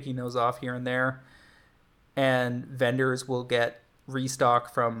picking those off here and there. And vendors will get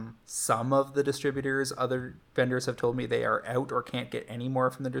restock from some of the distributors. Other vendors have told me they are out or can't get any more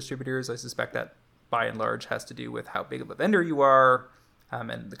from the distributors. I suspect that by and large has to do with how big of a vendor you are,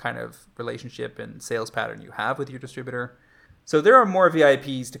 and the kind of relationship and sales pattern you have with your distributor. So there are more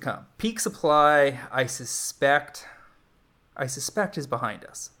VIPs to come. Peak supply, I suspect is behind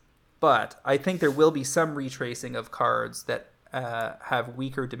us. But I think there will be some retracing of cards that have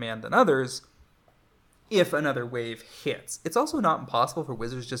weaker demand than others if another wave hits. It's also not impossible for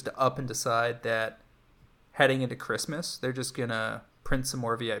Wizards just to up and decide that heading into Christmas, they're just going to print some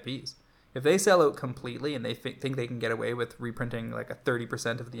more VIPs. If they sell out completely and they think they can get away with reprinting like a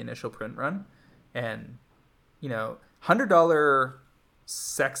 30% of the initial print run, and, $100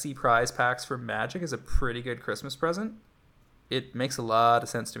 sexy prize packs for Magic is a pretty good Christmas present, it makes a lot of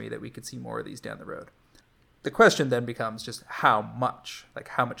sense to me that we could see more of these down the road. The question then becomes just how much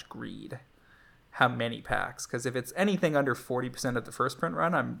greed, how many packs? Because if it's anything under 40% of the first print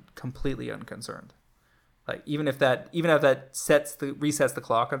run, I'm completely unconcerned. Like even if that resets the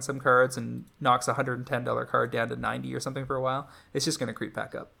clock on some cards and knocks a $110 card down to $90 or something for a while, it's just going to creep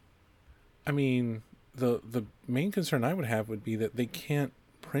back up. I mean, the main concern I would have would be that they can't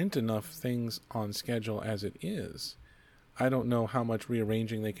print enough things on schedule as it is. I don't know how much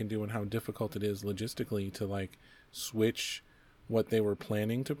rearranging they can do and how difficult it is logistically to like switch what they were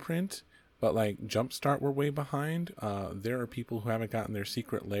planning to print. But like Jumpstart were way behind. There are people who haven't gotten their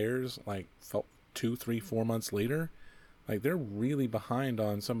secret layers like 2, 3, 4 months later. Like they're really behind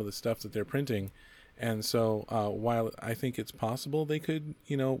on some of the stuff that they're printing. And so while I think it's possible they could,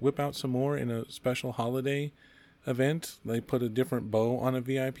 whip out some more in a special holiday event, they put a different bow on a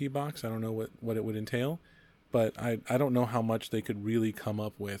VIP box. I don't know what it would entail, but I don't know how much they could really come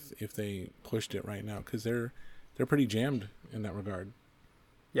up with if they pushed it right now, because they're pretty jammed in that regard.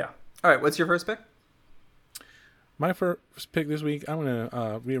 Yeah. All right. What's your first pick? My first pick this week, I'm going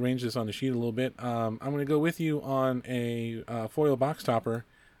to rearrange this on the sheet a little bit. I'm going to go with you on a foil box topper.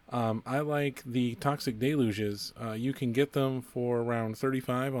 I like the Toxic Deluges. You can get them for around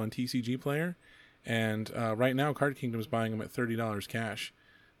 $35 on TCG Player. And right now, Card Kingdom is buying them at $30 cash.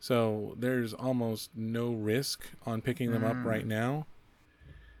 So there's almost no risk on picking them up right now.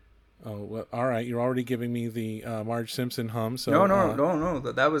 Oh, well, all right. You're already giving me the Marge Simpson hum. So No.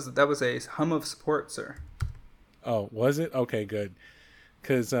 That was a hum of support, sir. Oh, was it? Okay, good.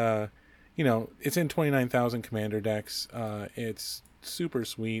 Because, it's in 29,000 commander decks. It's super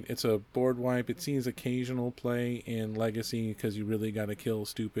sweet. It's a board wipe. It sees occasional play in Legacy because you really got to kill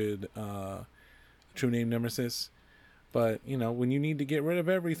stupid True Name Nemesis. But, when you need to get rid of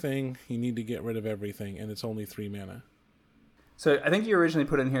everything, you need to get rid of everything. And it's only 3 mana. So I think you originally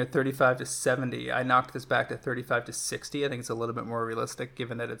put in here 35 to 70. I knocked this back to 35 to 60. I think it's a little bit more realistic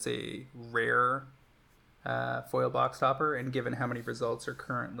given that it's a rare foil box topper, and given how many results are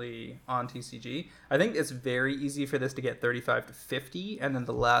currently on TCG, I think it's very easy for this to get 35 to 50, and then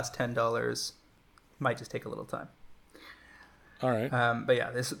the last $10 might just take a little time. All right. But yeah,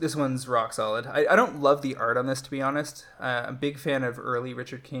 this one's rock solid. I don't love the art on this, to be honest. I'm a big fan of early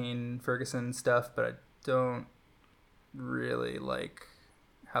Richard Kane Ferguson stuff, but I don't really like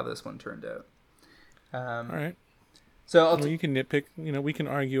how this one turned out. All right. So you can nitpick. We can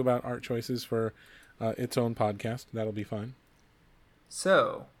argue about art choices for its own podcast. That'll be fun.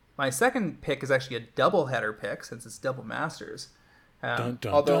 So my second pick is actually a double header pick since it's Double Masters. Dun,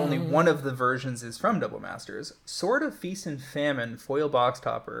 dun, although dun. only one of the versions is from Double Masters. Sword of Feast and Famine foil box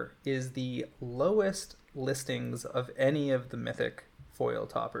topper is the lowest listings of any of the Mythic foil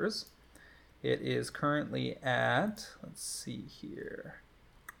toppers. It is currently at, let's see here,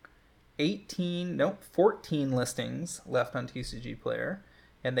 14 listings left on TCG Player,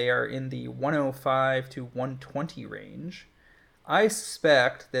 and they are in the 105 to 120 range. I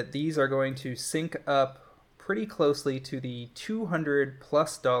suspect that these are going to sync up pretty closely to the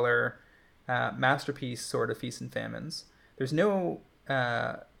 $200+ Masterpiece Sword of Feast and Famines. There's no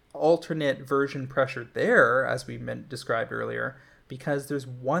alternate version pressure there, as we described earlier, because there's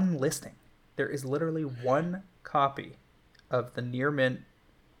one listing. There is literally one copy of the near mint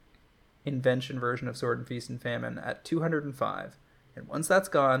invention version of Sword and Feast and Famine at 205. And once that's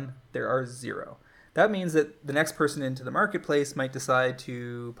gone, there are 0. That means that the next person into the marketplace might decide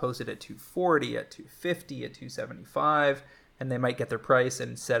to post it at 240, at 250, at 275, and they might get their price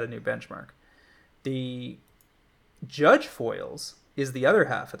and set a new benchmark. The Judge foils is the other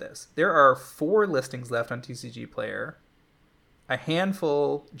half of this. There are 4 listings left on TCG Player, a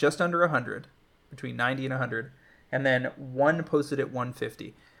handful just under 100, between 90 and 100, and then one posted at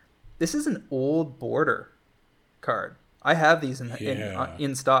 150. This is an old border card. I have these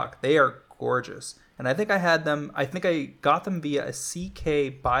in stock. They are gorgeous. And I think I got them via a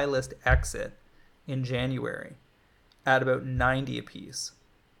CK buy list exit in January at about 90 a piece.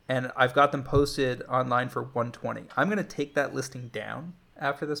 And I've got them posted online for 120. I'm going to take that listing down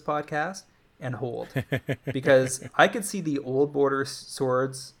after this podcast and hold. Because I could see the old border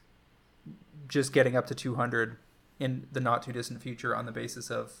swords just getting up to 200 in the not too distant future on the basis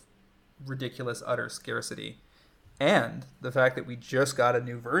of ridiculous utter scarcity. And the fact that we just got a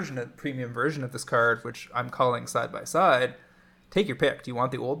new version, a premium version of this card, which I'm calling Side by Side. Take your pick. Do you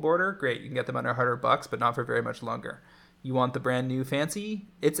want the old border? Great, you can get them under $100, but not for very much longer. You want the brand new fancy?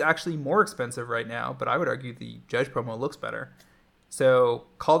 It's actually more expensive right now, but I would argue the Judge promo looks better. So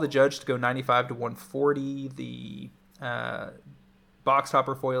call the Judge to go 95 to 140. The box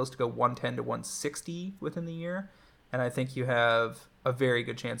topper foils to go 110 to 160 within the year. And I think you have a very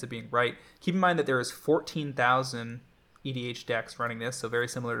good chance of being right. Keep in mind that there is 14,000 EDH decks running this, so very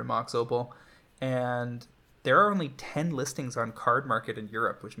similar to Mox Opal. And there are only 10 listings on Card Market in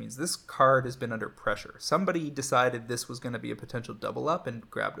Europe, which means this card has been under pressure. Somebody decided this was going to be a potential double up and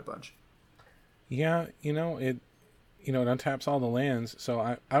grabbed a bunch. Yeah, it untaps all the lands.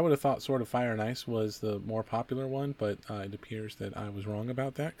 So I would have thought Sword of Fire and Ice was the more popular one, but it appears that I was wrong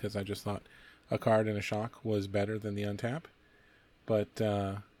about that because I just thought a card and a shock was better than the untap. But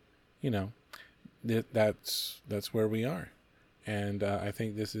that's where we are, and I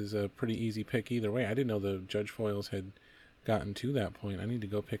think this is a pretty easy pick either way. I didn't know the Judge foils had gotten to that point. I need to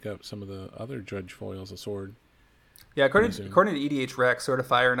go pick up some of the other Judge foils, a sword. Yeah, according to EDH Rec, Sword of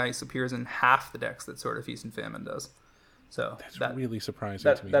Fire and Ice appears in half the decks that Sword of Feast and Famine does. So that's really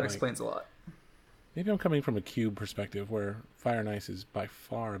surprising to me. That explains a lot. Maybe I'm coming from a cube perspective where Fire and Ice is by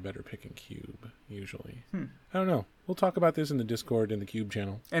far a better pick in cube, usually. I don't know. We'll talk about this in the Discord and the cube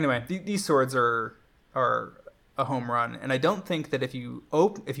channel. Anyway, these swords are a home run, and I don't think that if you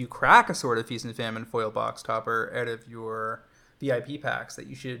crack a Sword of Feast and Famine foil box topper out of your VIP packs, that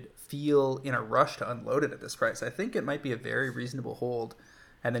you should feel in a rush to unload it at this price. I think it might be a very reasonable hold,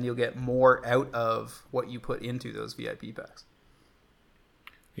 and then you'll get more out of what you put into those VIP packs.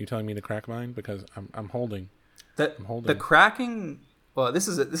 Are you telling me to crack mine? Because I'm holding. The cracking. Well, this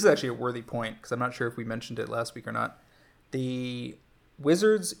is actually a worthy point because I'm not sure if we mentioned it last week or not. The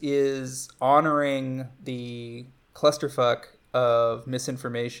Wizards is honoring the clusterfuck of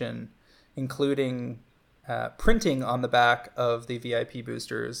misinformation, including printing on the back of the VIP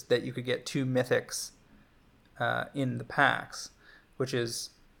boosters that you could get 2 mythics in the packs, which is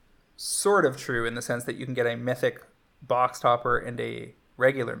sort of true in the sense that you can get a mythic box topper and a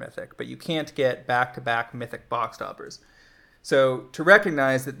regular mythic, but you can't get back-to-back mythic box toppers. So to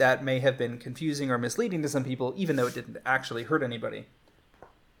recognize that may have been confusing or misleading to some people, even though it didn't actually hurt anybody,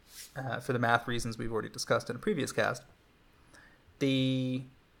 for the math reasons we've already discussed in a previous cast, they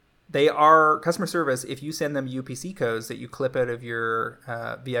are customer service. If you send them UPC codes that you clip out of your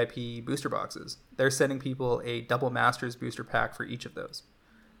VIP booster boxes, they're sending people a double Masters booster pack for each of those.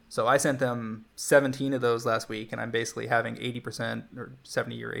 So I sent them 17 of those last week, and I'm basically having 80% or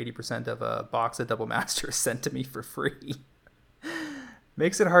 70 or 80% of a box of double Masters sent to me for free.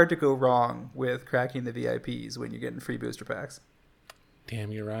 Makes it hard to go wrong with cracking the VIPs when you're getting free booster packs.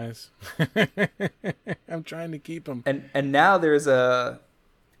 Damn your eyes. I'm trying to keep them. And now there's a,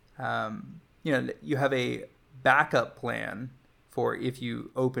 you have a backup plan for if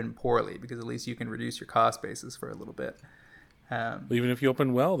you open poorly, because at least you can reduce your cost basis for a little bit. Even if you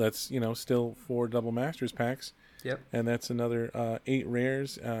open well, that's still 4 double Masters packs. Yep. And that's another 8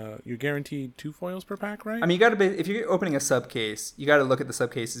 rares. You're guaranteed 2 foils per pack, right? I mean, you got to if you're opening a sub case, you got to look at the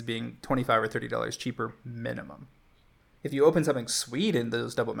sub case as being $25 or $30 cheaper minimum. If you open something sweet in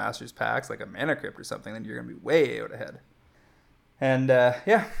those double Masters packs, like a Mana Crypt or something, then you're gonna be way out ahead. And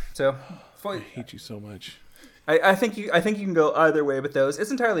so I hate you so much. I think you can go either way with those.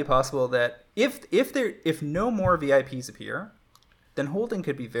 It's entirely possible that if no more VIPs appear, then holding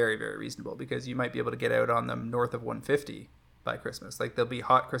could be very, very reasonable, because you might be able to get out on them north of 150 by Christmas. Like, there'll be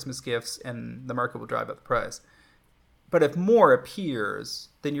hot Christmas gifts and the market will drive up the price. But if more appears,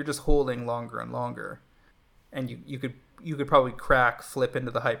 then you're just holding longer and longer. And you could probably flip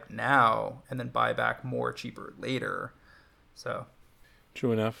into the hype now and then buy back more cheaper later. So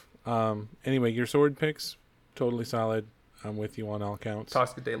true enough. Anyway, your sword picks, totally solid. I'm with you on all counts.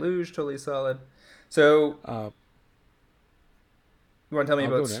 Toxic Deluge, totally solid. So you want to tell me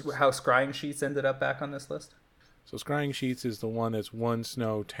about how Scrying Sheets ended up back on this list? So Scrying Sheets is the one that's 1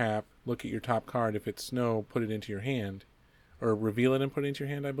 snow, tap, look at your top card. If it's snow, put it into your hand. Or reveal it and put it into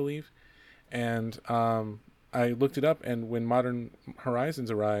your hand, I believe. And I looked it up, and when Modern Horizons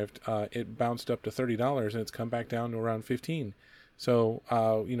arrived, it bounced up to $30, and it's come back down to around $15. So,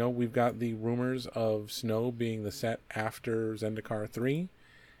 we've got the rumors of Snow being the set after Zendikar 3,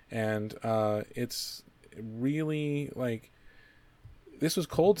 and it's really, this was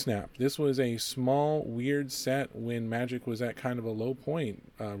Cold Snap. This was a small, weird set when Magic was at kind of a low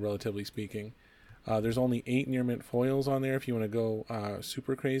point, relatively speaking. There's only 8 near mint foils on there if you want to go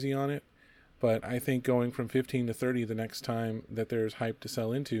super crazy on it. But I think going from 15 to 30 the next time that there's hype to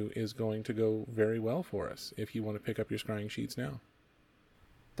sell into is going to go very well for us if you want to pick up your Scrying Sheets now.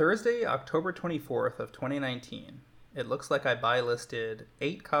 Thursday, October 24th of 2019. It looks like I buy listed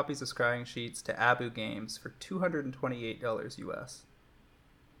 8 copies of Scrying Sheets to Abu Games for $228 US.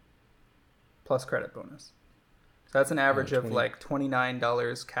 Plus credit bonus. So that's an average of like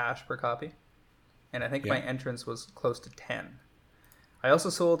 $29 cash per copy. And I think my entrance was close to 10. I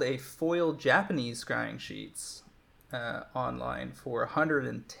also sold a foil Japanese Scrying Sheets online for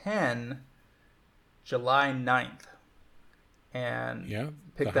 $110 July 9th. And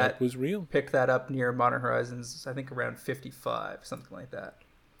the hype was real. Picked that up near Modern Horizons, I think around 55, something like that.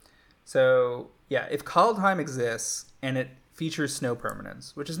 So, yeah, if Kaldheim exists and features snow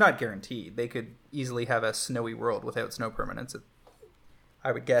permanence, which is not guaranteed. They could easily have a snowy world without snow permanence.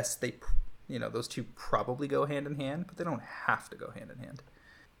 I would guess those two probably go hand in hand, but they don't have to go hand in hand.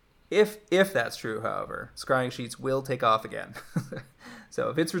 If that's true, however, scrying sheets will take off again. So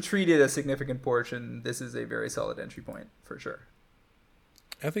if it's retreated a significant portion, this is a very solid entry point for sure.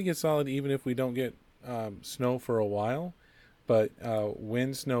 I think it's solid even if we don't get snow for a while, but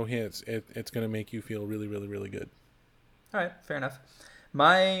when snow hits, it's going to make you feel really, really, really good. All right, fair enough.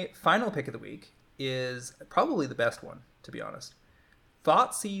 My final pick of the week is probably the best one, to be honest.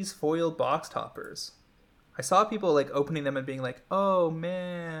 Thoughtseize foil box toppers. I saw people like opening them and being like, oh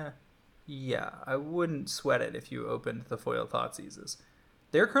man, yeah, I wouldn't sweat it if you opened the foil Thoughtseizes.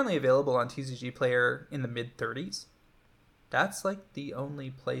 They're currently available on TCG Player in the mid-30s. That's like the only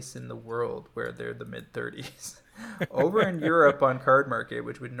place in the world where they're the mid-30s. Over in Europe on Card Market,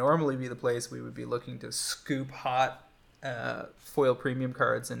 which would normally be the place we would be looking to scoop hot foil premium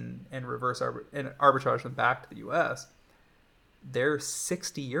cards and arbitrage them back to the US, they're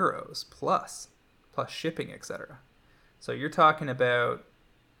 €60 plus shipping, etc. So you're talking about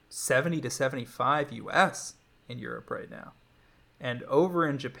 70 to 75 US in Europe right now. And over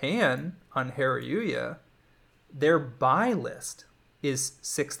in Japan on Haruyuya, their buy list is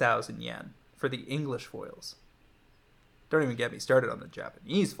 6,000 yen for the English foils. Don't even get me started on the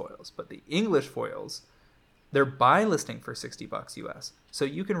Japanese foils, but the English foils, they're buy listing for $60 US. So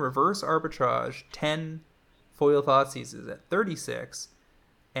you can reverse arbitrage 10 foil Thoughtseizes at 36,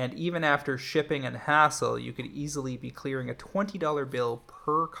 and even after shipping and hassle, you could easily be clearing a $20 bill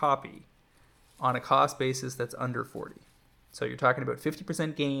per copy on a cost basis that's under 40. So you're talking about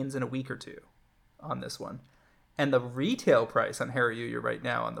 50% gains in a week or two on this one. And the retail price on Haruyuya right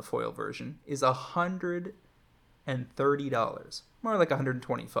now on the foil version is $130. More like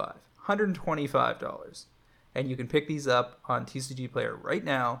 $125. $125. And you can pick these up on TCG Player right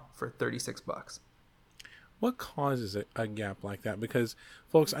now for $36. What causes a gap like that? Because,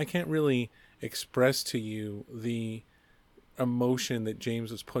 folks, I can't really express to you the emotion that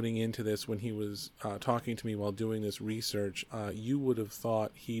James was putting into this when he was talking to me while doing this research. You would have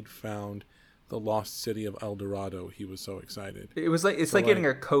thought he'd found the lost city of El Dorado. He was so excited. It's like getting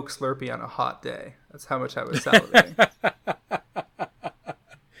a Coke Slurpee on a hot day. That's how much I was salivating.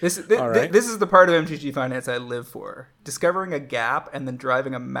 This is the part of MTG Finance I live for. Discovering a gap and then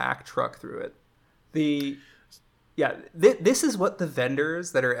driving a Mack truck through it. This is what the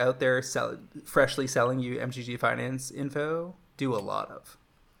vendors that are out there freshly selling you MTG Finance info do a lot of.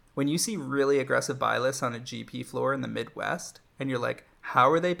 When you see really aggressive buy lists on a GP floor in the Midwest, and you're like,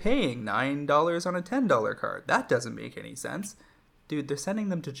 how are they paying $9 on a $10 card? That doesn't make any sense. Dude, they're sending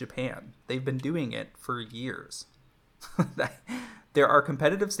them to Japan. They've been doing it for years. There are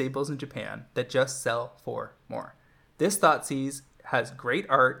competitive staples in Japan that just sell for more. This Thoughtseize has great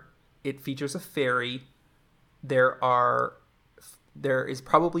art. It features a fairy. There is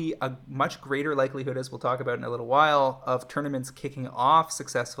probably a much greater likelihood, as we'll talk about in a little while, of tournaments kicking off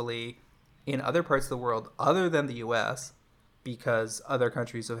successfully in other parts of the world other than the US, because other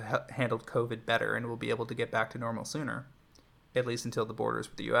countries have handled COVID better and will be able to get back to normal sooner, at least until the borders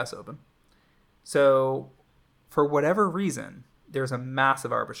with the US open. So for whatever reason, there's a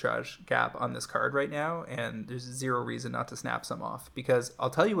massive arbitrage gap on this card right now, and there's zero reason not to snap some off, because I'll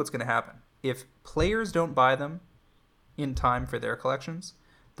tell you what's going to happen. If players don't buy them in time for their collections,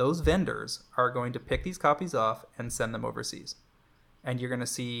 those vendors are going to pick these copies off and send them overseas. And you're going to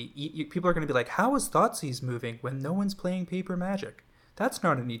see, people are going to be like, how is Thoughtseize moving when no one's playing Paper Magic? That's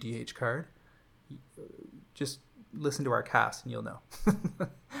not an EDH card. Just listen to our cast and you'll know.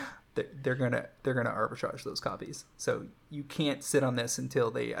 They're gonna arbitrage those copies. So you can't sit on this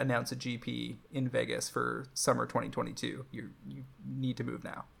until they announce a GP in Vegas for summer 2022. You need to move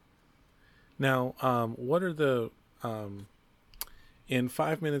now. Now, what are the in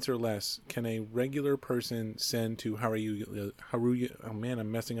 5 minutes or less, can a regular person send to Haruya? Oh man, I'm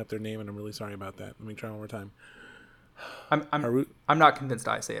messing up their name, and I'm really sorry about that. Let me try one more time. I'm not convinced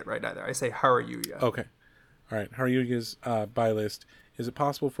I say it right either. I say Haruyuya. Okay, all right. Haruyuya's buy list. Is it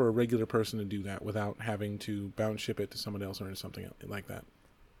possible for a regular person to do that without having to bounce ship it to someone else or something like that?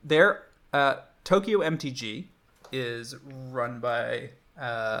 Tokyo MTG is run by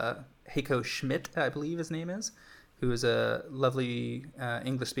Heiko Schmidt, I believe his name is, who is a lovely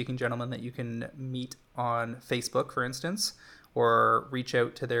English-speaking gentleman that you can meet on Facebook, for instance, or reach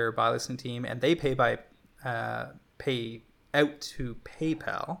out to their buy listing team, and they pay out to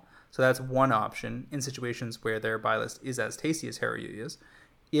PayPal. So that's one option in situations where their buy list is as tasty as Haruyuya's.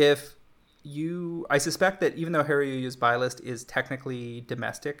 I suspect that even though Haruyuya's buy list is technically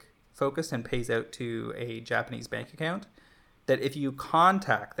domestic focused and pays out to a Japanese bank account, that if you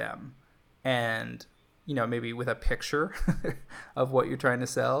contact them and, maybe with a picture of what you're trying to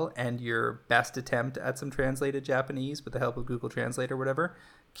sell and your best attempt at some translated Japanese with the help of Google Translate or whatever,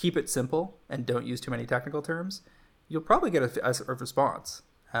 keep it simple and don't use too many technical terms, you'll probably get a response.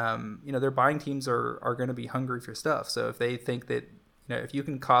 Their buying teams are going to be hungry for stuff. So if they think that, if you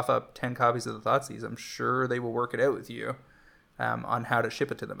can cough up 10 copies of the Thoughtseize, I'm sure they will work it out with you on how to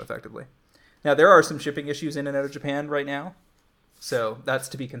ship it to them effectively. Now, there are some shipping issues in and out of Japan right now, so that's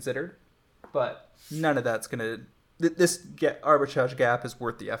to be considered. But none of that's going to... This arbitrage gap is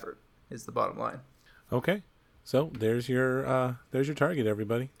worth the effort, is the bottom line. Okay. So there's your target,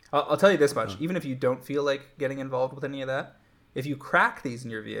 everybody. I'll tell you this much. Even if you don't feel like getting involved with any of that, if you crack these in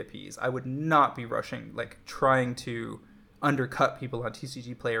your VIPs, I would not be rushing, trying to undercut people on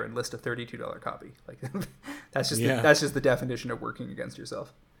TCG Player and list a $32 copy. That's just the definition of working against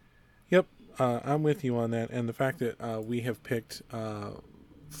yourself. Yep, I'm with you on that. And the fact that we have picked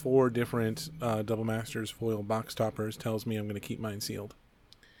 4 different Double Masters foil box toppers tells me I'm going to keep mine sealed.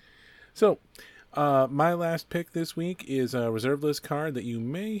 So, my last pick this week is a reserve list card that you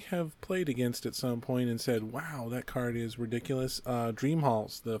may have played against at some point and said, wow, that card is ridiculous. Dream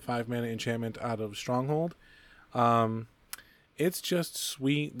Halls, the 5-mana enchantment out of Stronghold. It's just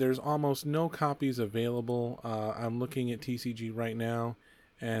sweet. There's almost no copies available. I'm looking at TCG right now,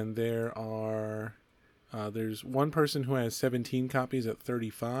 and there's one person who has 17 copies at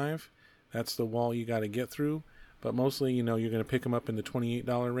 35. That's the wall you got to get through. But mostly, you're going to pick them up in the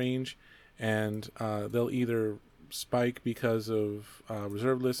 $28 range, and they'll either spike because of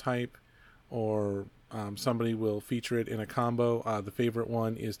reserve list hype, or somebody will feature it in a combo. The favorite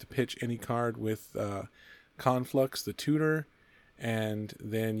one is to pitch any card with Conflux, the tutor, and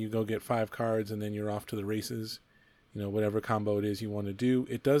then you go get 5 cards, and then you're off to the races. Whatever combo it is you want to do.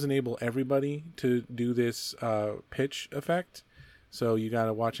 It does enable everybody to do this pitch effect, so you got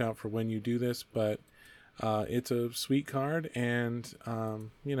to watch out for when you do this, but it's a sweet card, and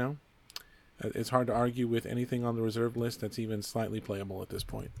it's hard to argue with anything on the reserve list that's even slightly playable at this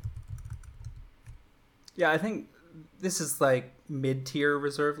point. Yeah, I think this is mid-tier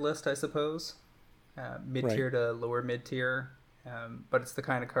reserve list, I suppose. Mid-tier Right. to lower mid-tier, but it's the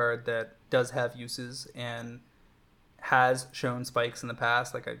kind of card that does have uses and has shown spikes in the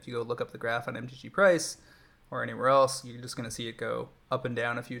past. If you go look up the graph on MTG Price or anywhere else, you're just going to see it go up and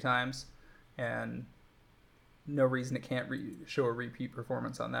down a few times, and no reason it can't show a repeat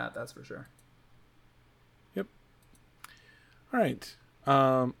performance on that. That's for sure. Yep. All right.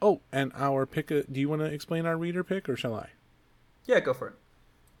 And our pick. Do you want to explain our reader pick, or shall I? Yeah, go for it.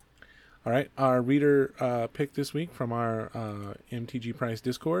 All right. Our reader pick this week from our MTG Price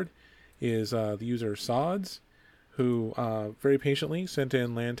Discord is the user Sods, who very patiently sent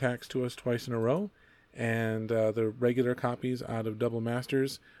in land tax to us twice in a row, and the regular copies out of Double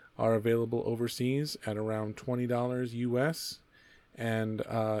Masters are available overseas at around $20 US, and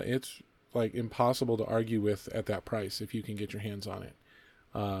it's impossible to argue with at that price if you can get your hands on it.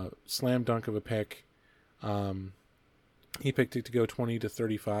 Slam dunk of a pick. He picked it to go 20 to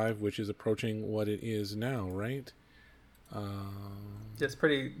 35, which is approaching what it is now, right? It's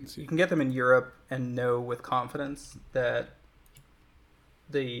pretty. You can get them in Europe and know with confidence that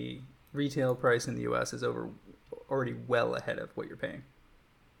the retail price in the US is already well ahead of what you're paying.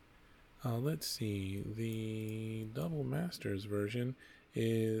 Let's see. The Double Masters version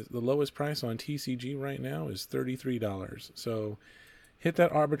is the lowest price on TCG right now is $33. So hit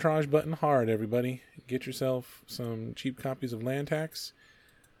that arbitrage button hard, everybody. Get yourself some cheap copies of Land Tax.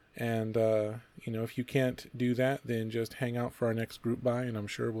 And, if you can't do that, then just hang out for our next group buy, and I'm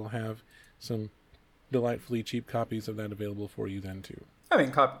sure we'll have some delightfully cheap copies of that available for you then, too. I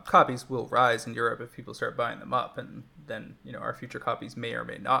mean, copies will rise in Europe if people start buying them up, and then, our future copies may or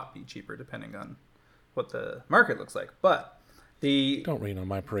may not be cheaper depending on what the market looks like. But Don't rain on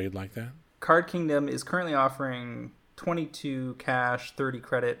my parade like that. Card Kingdom is currently offering 22 cash, 30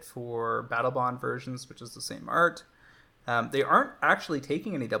 credit for Battle Bond versions, which is the same art. They aren't actually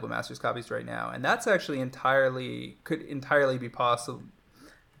taking any Double Masters copies right now, and that's actually could entirely be possible.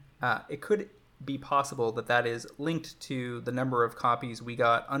 It could be possible that is linked to the number of copies we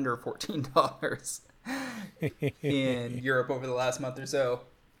got under $14 in Europe over the last month or so.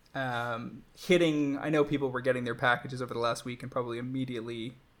 I know people were getting their packages over the last week and probably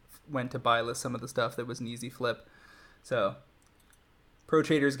immediately went to buy list some of the stuff that was an easy flip. So pro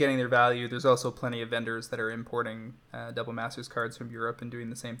traders getting their value. There's also plenty of vendors that are importing Double Masters cards from Europe and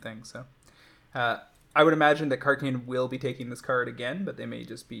doing the same thing. So I would imagine that Card Kingdom will be taking this card again, but they may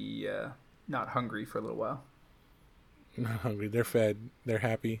just be not hungry for a little while. Not hungry. They're fed. They're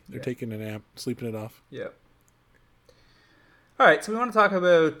happy. They're taking a nap, sleeping it off. Yep. All right, so we want to talk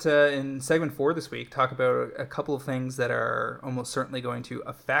about, in segment 4 this week, talk about a couple of things that are almost certainly going to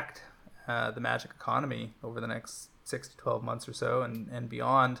affect the Magic economy over the next 6 to 12 months or so and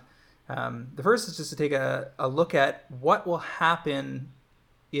beyond. The first is just to take a look at what will happen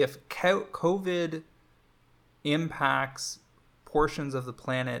if COVID impacts portions of the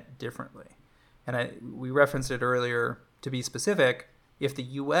planet differently. And we referenced it earlier. To be specific, if the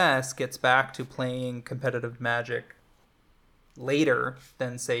US gets back to playing competitive Magic later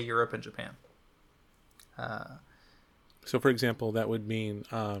than, say, Europe and Japan. So, for example, that would mean,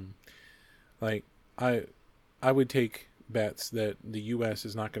 I would take bets that the U.S.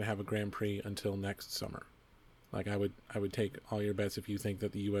 is not going to have a Grand Prix until next summer. Like, I would take all your bets if you think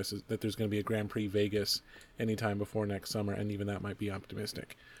that the U.S. that there's going to be a Grand Prix Vegas anytime before next summer, and even that might be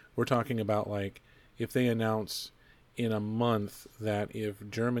optimistic. We're talking about, like, if they announce in a month that if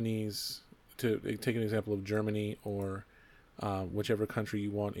Germany's, to take an example of Germany or whichever country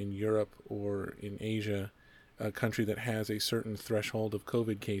you want in Europe or in Asia, a country that has a certain threshold of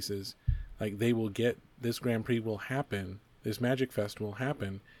COVID cases, like, they will get, this Grand Prix will happen, this Magic Fest will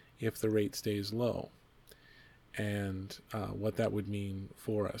happen if the rate stays low. And what that would mean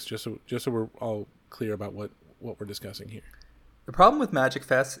for us, just so we're all clear about what we're discussing here. The problem with Magic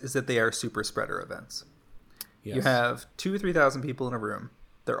Fest is that they are super spreader events. Yes. You have 2,000 or 3,000 people in a room.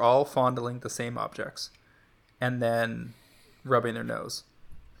 They're all fondling the same objects and then rubbing their nose.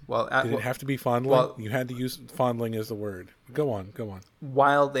 Did it have to be fondling? Well, you had to use fondling as the word. Go on.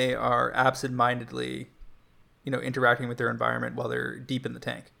 While they are absent-mindedly, interacting with their environment while they're deep in the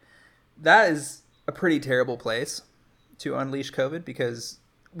tank. That is a pretty terrible place to unleash COVID, because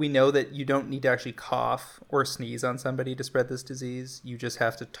we know that you don't need to actually cough or sneeze on somebody to spread this disease. You just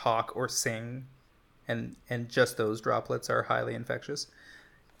have to talk or sing, and just those droplets are highly infectious.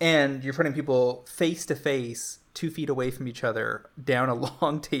 And you're putting people face to face, 2 feet away from each other, down a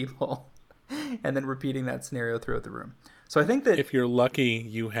long table, and then repeating that scenario throughout the room. So I think that if you're lucky,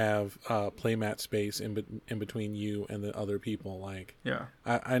 you have playmat space in between you and the other people. Like, yeah,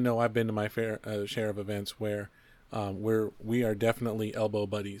 I know I've been to my fair share of events where we are definitely elbow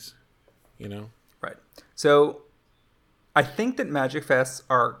buddies, Right. So I think that Magic Fests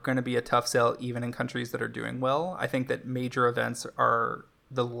are going to be a tough sell even in countries that are doing well. I think that major events are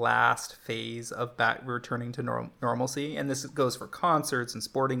the last phase of returning to normalcy. And this goes for concerts and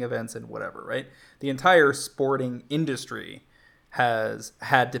sporting events and whatever, right? The entire sporting industry has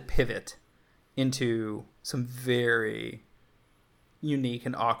had to pivot into some very unique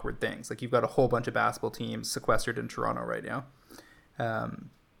and awkward things. Like, you've got a whole bunch of basketball teams sequestered in Toronto right now,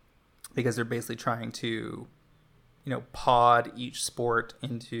 because they're basically trying to, pod each sport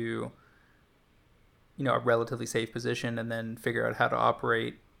into a relatively safe position and then figure out how to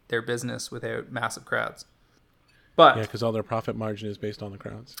operate their business without massive crowds. But yeah, because all their profit margin is based on the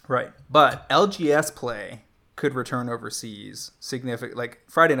crowds. Right. But LGS play could return overseas. Like,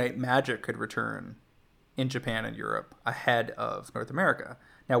 Friday Night Magic could return in Japan and Europe ahead of North America.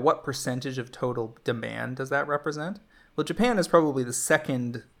 Now, what percentage of total demand does that represent? Well, Japan is probably the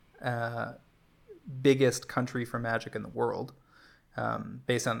second biggest country for Magic in the world,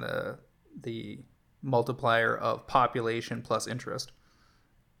 based on the multiplier of population plus interest.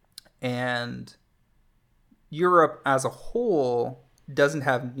 And Europe as a whole doesn't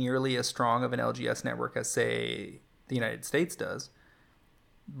have nearly as strong of an LGS network as, say, the United States does,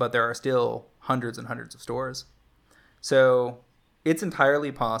 but there are still hundreds and hundreds of stores. So it's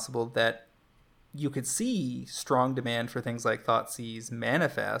entirely possible that you could see strong demand for things like Thoughtseize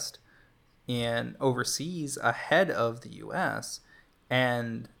manifest in overseas ahead of the US,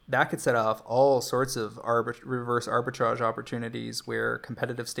 and that could set off all sorts of reverse arbitrage opportunities where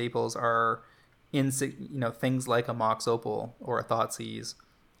competitive staples are in, things like a Mox Opal or a Thoughtseize,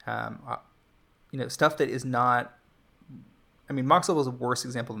 stuff that is not. I mean, Mox Opal is a worse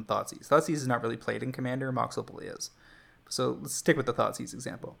example than Thoughtseize. Thoughtseize is not really played in Commander. Mox Opal is. So let's stick with the Thoughtseize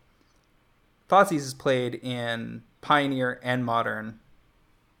example. Thoughtseize is played in Pioneer and Modern,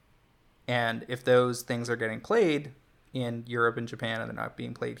 and if those things are getting played in Europe and Japan and they're not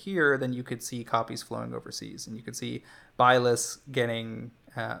being played here, then you could see copies flowing overseas, and you could see buy lists getting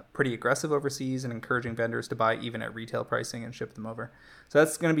pretty aggressive overseas and encouraging vendors to buy even at retail pricing and ship them over. So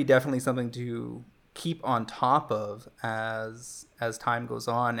that's going to be definitely something to keep on top of as time goes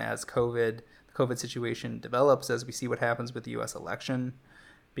on, as the COVID situation develops, as we see what happens with the U.S. election,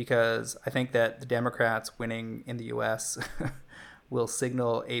 because I think that the Democrats winning in the U.S. will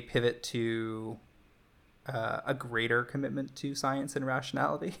signal a pivot to a greater commitment to science and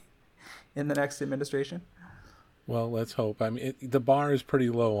rationality in the next administration. Well, let's hope. I mean, the bar is pretty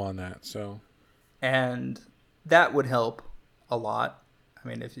low on that, so. And that would help a lot. I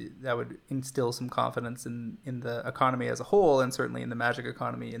mean, that would instill some confidence in the economy as a whole, and certainly in the Magic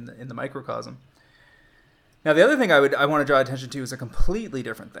economy in the microcosm. Now, the other thing I want to draw attention to is a completely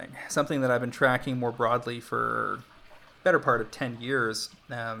different thing, something that I've been tracking more broadly for better part of 10 years.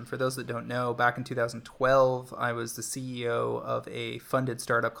 For those that don't know, back in 2012, I was the CEO of a funded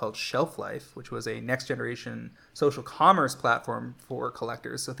startup called Shelf Life, which was a next-generation social commerce platform for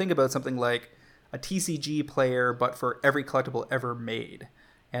collectors. So think about something like a TCG player, but for every collectible ever made.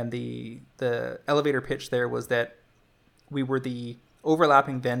 And the elevator pitch there was that we were the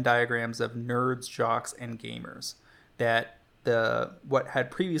overlapping Venn diagrams of nerds, jocks, and gamers. That what had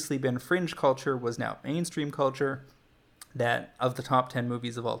previously been fringe culture was now mainstream culture. That of the top 10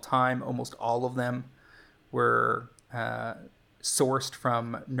 movies of all time, almost all of them were sourced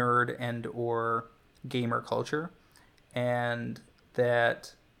from nerd and or gamer culture. And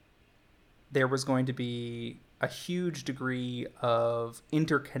that there was going to be a huge degree of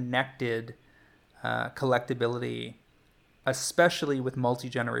interconnected collectability, especially with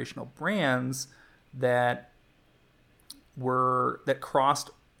multi-generational brands that crossed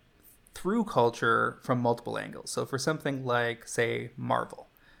through culture from multiple angles. So for something like, say, Marvel,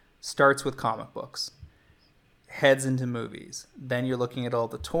 starts with comic books, heads into movies. Then you're looking at all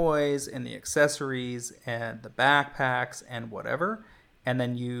the toys and the accessories and the backpacks and whatever. And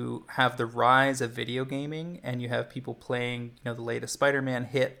then you have the rise of video gaming, and you have people playing, the latest Spider-Man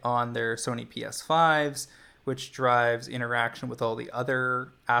hit on their Sony PS5s, which drives interaction with all the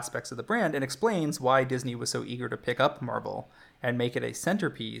other aspects of the brand and explains why Disney was so eager to pick up Marvel and make it a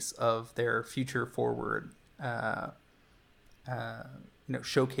centerpiece of their future forward,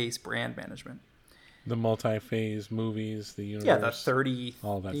 showcase brand management. The multi-phase movies, the universe. Yeah, the 30,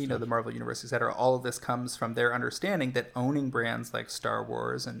 all that stuff. The Marvel Universe, etc. All of this comes from their understanding that owning brands like Star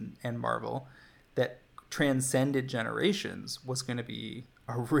Wars and Marvel that transcended generations was going to be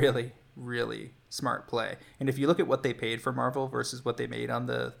a really, really smart play. And if you look at what they paid for Marvel versus what they made on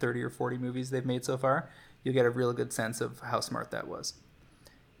the 30 or 40 movies they've made so far, you'll get a real good sense of how smart that was.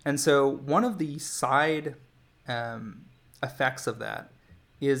 And so one of the side effects of that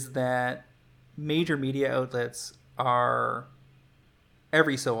is that major media outlets are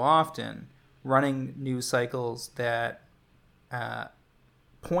every so often running news cycles that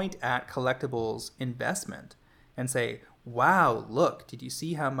point at collectibles investment and say, wow, look, did you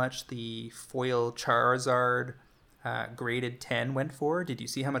see how much the foil Charizard graded 10 went for? Did you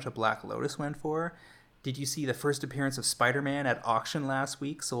see how much a Black Lotus went for? Did you see the first appearance of Spider-Man at auction last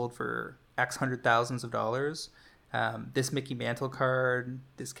week sold for X hundred thousands of dollars? This Mickey Mantle card,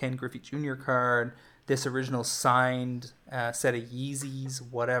 this Ken Griffey Jr. card, this original signed set of Yeezys,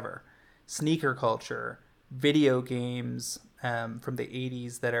 whatever. Sneaker culture, video games from the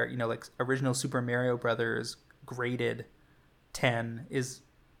 80s that are, like original Super Mario Brothers graded 10 is,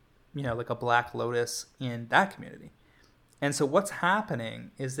 like a Black Lotus in that community. And so what's happening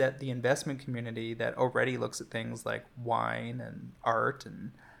is that the investment community that already looks at things like wine and art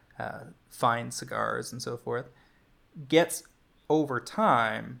and fine cigars and so forth gets over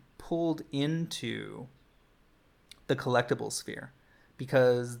time pulled into the collectible sphere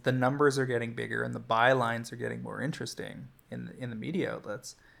because the numbers are getting bigger and the bylines are getting more interesting in the media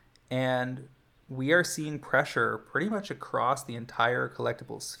outlets. And we are seeing pressure pretty much across the entire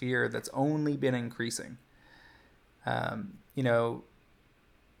collectible sphere that's only been increasing.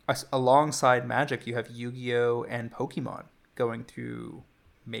 Alongside Magic, you have Yu-Gi-Oh! And Pokemon going through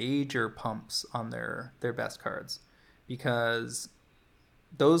major pumps on their best cards because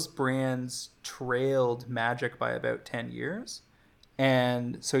those brands trailed Magic by about 10 years.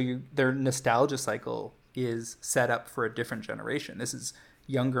 And so their nostalgia cycle is set up for a different generation. This is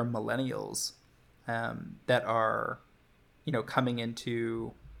younger millennials that are, coming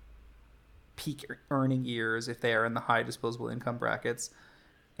into peak earning years if they are in the high disposable income brackets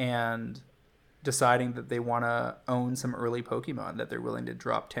and deciding that they want to own some early Pokemon that they're willing to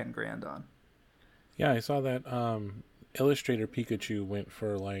drop 10 grand on. Yeah, I saw that Illustrator Pikachu went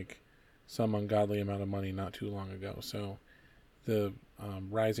for like some ungodly amount of money not too long ago. So the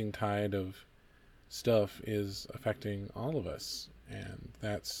rising tide of stuff is affecting all of us, and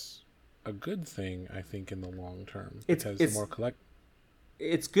that's a good thing, I think, in the long term. Because the more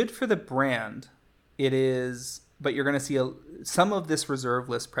it's good for the brand. It is, but you're going to see some of this reserve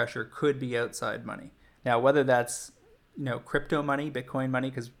list pressure could be outside money. Now, whether that's crypto money, Bitcoin money,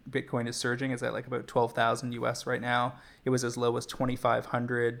 because Bitcoin is surging. It's at like about 12,000 US right now. It was as low as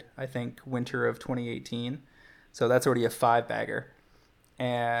 2,500, I think, winter of 2018. So that's already a 5-bagger.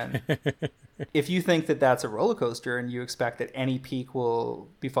 And if you think that that's a roller coaster and you expect that any peak will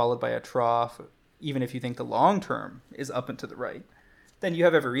be followed by a trough, even if you think the long term is up and to the right, then you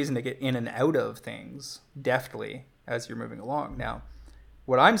have every reason to get in and out of things deftly as you're moving along. Now,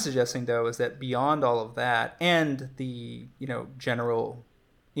 what I'm suggesting, though, is that beyond all of that and the, general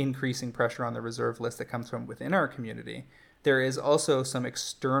increasing pressure on the reserve list that comes from within our community, there is also some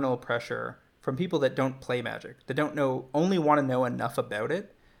external pressure from people that don't play Magic, that only want to know enough about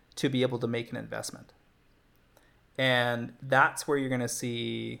it to be able to make an investment. And that's where you're going to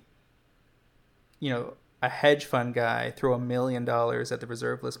see, a hedge fund guy throw $1 million at the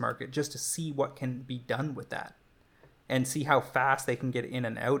reserve list market just to see what can be done with that and see how fast they can get in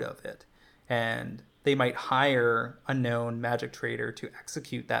and out of it. And they might hire a known Magic trader to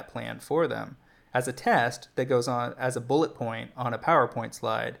execute that plan for them as a test that goes on as a bullet point on a PowerPoint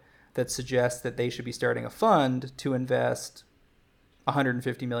slide that suggests that they should be starting a fund to invest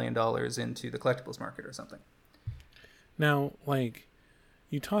 $150 million into the collectibles market or something. Now,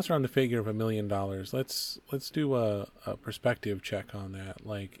 you toss around the figure of $1 million. Let's do a perspective check on that.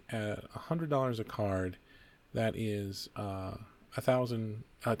 At $100 a card, that is 10,000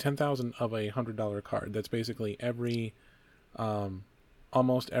 of a $100 card. That's basically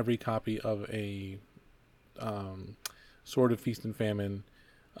almost every copy of a Sword of Feast and Famine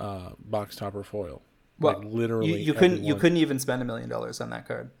box topper foil. Well, literally, you couldn't even spend $1 million on that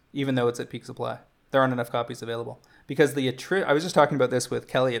card, even though it's at peak supply. There aren't enough copies available because I was just talking about this with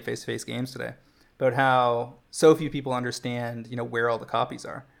Kelly at Face to Face Games today about how so few people understand, where all the copies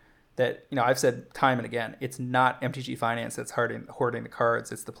are. That, I've said time and again, it's not MTG Finance that's hoarding the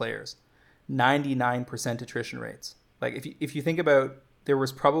cards, it's the players. 99% attrition rates. If you think about, there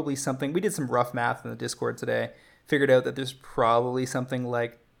was probably something, we did some rough math in the Discord today, figured out that there's probably something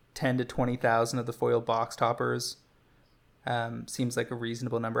like 10 to 20,000 of the foil box toppers. Seems like a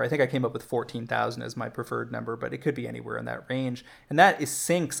reasonable number. I think I came up with 14,000 as my preferred number, but it could be anywhere in that range. And that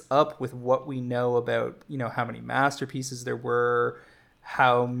syncs up with what we know about, how many masterpieces there were,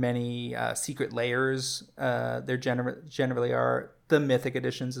 how many secret layers there generally are, the mythic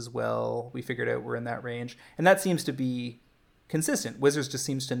editions as well. We figured out we're in that range. And that seems to be consistent. Wizards just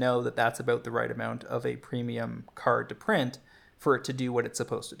seems to know that that's about the right amount of a premium card to print for it to do what it's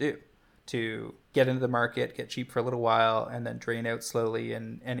supposed to do. To get into the market, get cheap for a little while, and then drain out slowly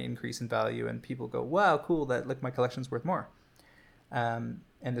and increase in value. And people go, wow, cool, my collection's worth more. And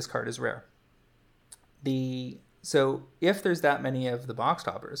this card is rare. So if there's that many of the box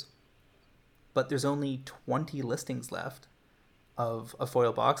toppers, but there's only 20 listings left of a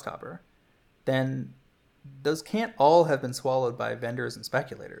foil box topper, then those can't all have been swallowed by vendors and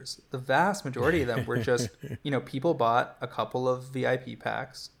speculators. The vast majority of them were just, people bought a couple of VIP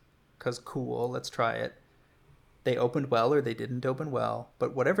packs because cool, let's try it. They opened well or they didn't open well,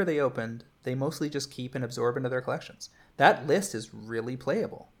 but whatever they opened, they mostly just keep and absorb into their collections. That list is really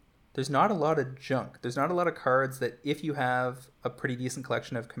playable. There's not a lot of junk. There's not a lot of cards that if you have a pretty decent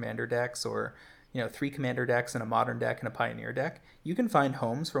collection of commander decks or, 3 commander decks and a modern deck and a pioneer deck, you can find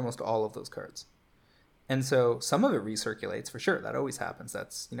homes for almost all of those cards. And so some of it recirculates for sure. That always happens.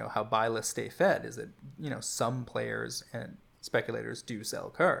 That's, how buy lists stay fed is that, some players and speculators do sell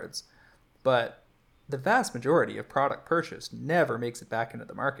cards. But the vast majority of product purchased never makes it back into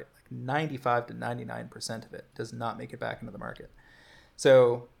the market. 95 to 99% of it does not make it back into the market.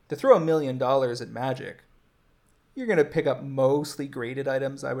 So to throw $1 million at Magic, you're going to pick up mostly graded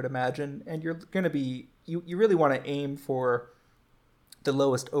items, I would imagine. And you're going to be, you really want to aim for the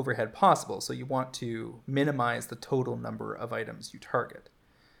lowest overhead possible. So you want to minimize the total number of items you target.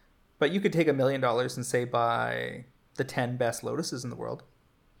 But you could take $1 million and say buy the 10 best Lotuses in the world.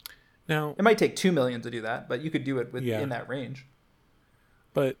 Now, it might take 2 million to do that, but you could do it in that range.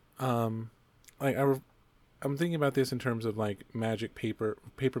 But I'm thinking about this in terms of Magic paper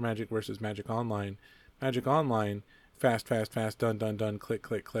Magic versus Magic Online. Magic Online, fast, done,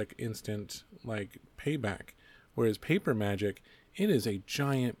 click, instant payback. Whereas paper Magic, it is a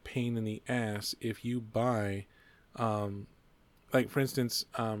giant pain in the ass if you buy, for instance,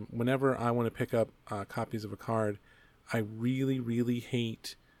 whenever I want to pick up copies of a card, I really, really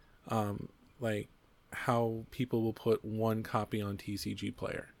hate how people will put one copy on TCG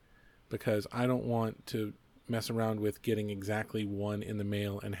Player, because I don't want to mess around with getting exactly one in the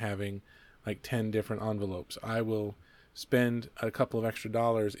mail and having 10 different envelopes. I will spend a couple of extra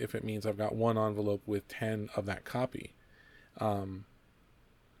dollars if it means I've got one envelope with 10 of that copy. And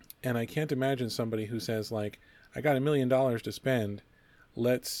I can't imagine somebody who says I got $1 million to spend,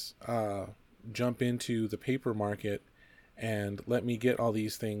 let's jump into the paper market and let me get all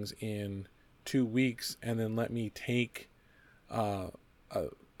these things in 2 weeks, and then let me take a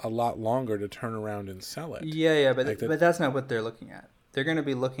lot longer to turn around and sell it. Yeah, but that's not what they're looking at. They're going to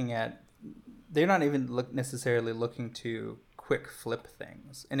be looking at they're not even necessarily looking to quick flip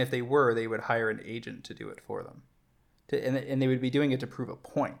things. And if they were, they would hire an agent to do it for them. And they would be doing it to prove a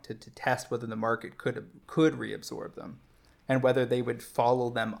point, to test whether the market could reabsorb them and whether they would follow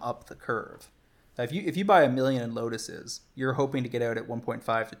them up the curve. If you buy 1 million in Lotuses, you're hoping to get out at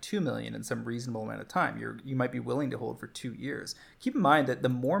 1.5 to 2 million in some reasonable amount of time. You might be willing to hold for 2 years. Keep in mind that the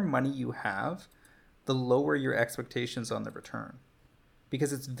more money you have, the lower your expectations on the return.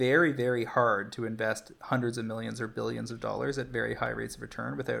 Because it's very, very hard to invest hundreds of millions or billions of dollars at very high rates of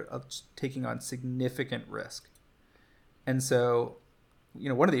return without taking on significant risk. And so,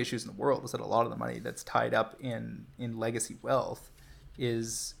 one of the issues in the world is that a lot of the money that's tied up in legacy wealth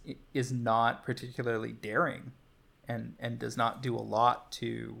is not particularly daring and does not do a lot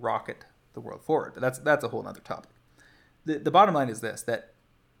to rocket the world forward. But that's a whole other topic. The bottom line is this, that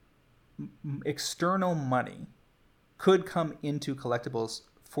external money could come into collectibles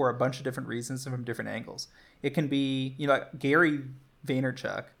for a bunch of different reasons and from different angles. It can be, like Gary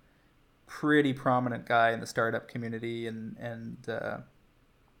Vaynerchuk, pretty prominent guy in the startup community and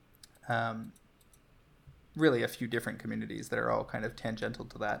really a few different communities that are all kind of tangential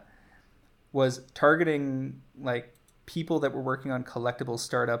to that, was targeting like people that were working on collectible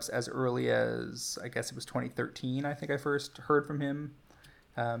startups as early as, I guess it was 2013. I think I first heard from him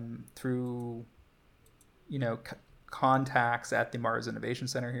through, contacts at the Mars Innovation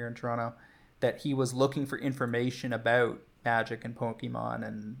Center here in Toronto, that he was looking for information about Magic and Pokemon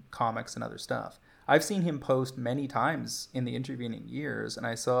and comics and other stuff. I've seen him post many times in the intervening years, and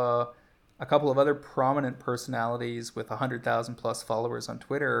I saw a couple of other prominent personalities with 100,000 plus followers on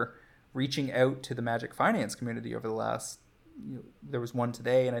Twitter reaching out to the Magic finance community over the last, there was one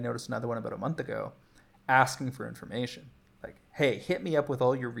today and I noticed another one about a month ago, asking for information. Like, hey, hit me up with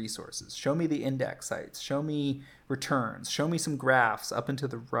all your resources. Show me the index sites. Show me returns. Show me some graphs up and to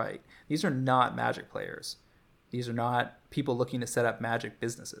the right. These are not Magic players. These are not people looking to set up Magic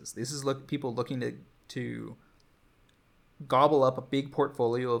businesses. This is people looking to gobble up a big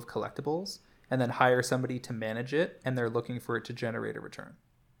portfolio of collectibles and then hire somebody to manage it, and they're looking for it to generate a return.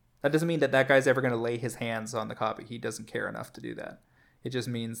 That doesn't mean that guy's ever going to lay his hands on the copy. He doesn't care enough to do that. It just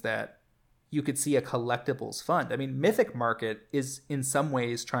means that you could see a collectibles fund. I mean, Mythic Market is in some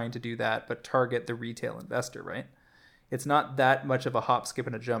ways trying to do that, but target the retail investor, right? It's not that much of a hop, skip,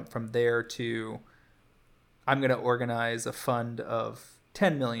 and a jump from there to, I'm going to organize a fund of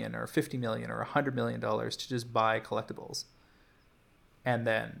 10 million or 50 million or $100 million to just buy collectibles and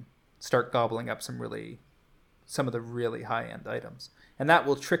then start gobbling up some of the really high-end items. And that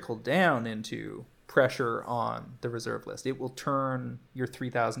will trickle down into pressure on the reserve list. It will turn your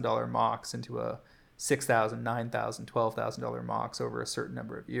 $3,000 MOX into a $6,000, $9,000, $12,000 MOX over a certain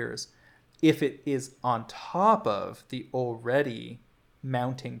number of years, if it is on top of the already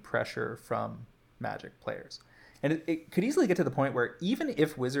mounting pressure from Magic players. And it could easily get to the point where even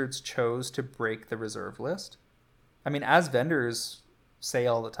if Wizards chose to break the reserve list, I mean, as vendors say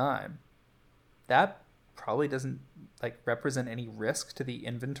all the time, that probably doesn't represent any risk to the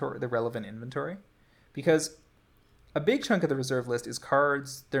inventory, the relevant inventory, because a big chunk of the reserve list is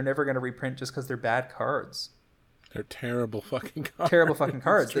cards they're never going to reprint just because they're bad cards. They're terrible fucking cards. Terrible fucking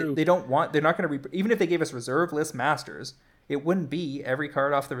cards. They're not going to even if they gave us reserve list masters, it wouldn't be every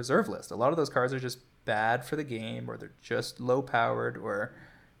card off the reserve list. A lot of those cards are just bad for the game, or they're just low powered, or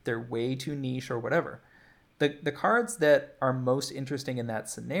they're way too niche, or whatever. The cards that are most interesting in that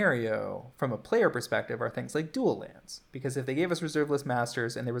scenario from a player perspective are things like dual lands. Because if they gave us reserve list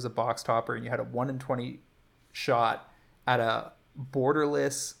masters and there was a box topper and you had a 1 in 20 shot at a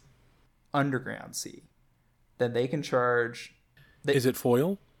borderless Underground Sea, then they can charge... Is it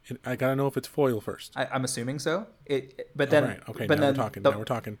foil? I gotta know if it's foil first. I'm assuming so. But then... All right. Okay, but now then we're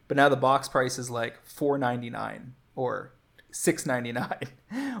talking. But now the box price is like $4.99 or $6.99,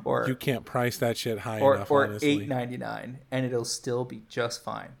 or you can't price that shit high enough, or honestly. $8.99, and it'll still be just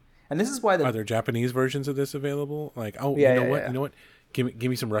fine. And this is why are there Japanese versions of this available? Like, you know what? Give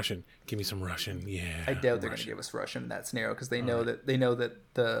me some Russian. Give me some Russian. Yeah. I doubt they're going to give us Russian in that scenario, because they know that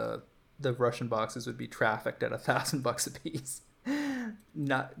the Russian boxes would be trafficked at $1,000 a piece.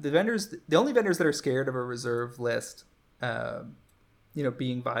 Not the vendors. The only vendors that are scared of a reserve list,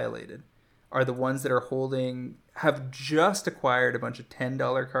 being violated, are the ones that have just acquired a bunch of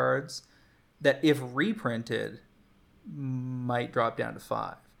 $10 cards that, if reprinted, might drop down to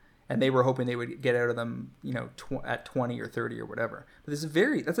 $5. And they were hoping they would get out of them, at 20 or 30 or whatever. But that's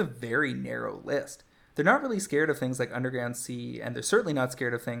a very narrow list. They're not really scared of things like Underground Sea, and they're certainly not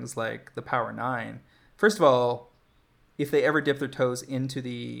scared of things like the Power 9. First of all, if they ever dip their toes into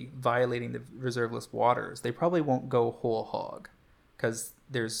the violating the reserve list waters, they probably won't go whole hog, because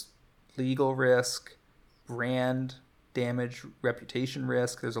there's legal risk, brand damage, reputation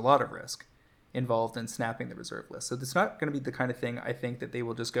risk. There's a lot of risk involved in snapping the reserve list. So it's not going to be the kind of thing I think that they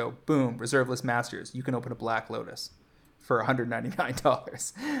will just go, boom, reserve list masters, you can open a Black Lotus for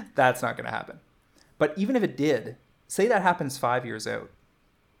 $199. That's not going to happen. But even if it did, say that happens 5 years out,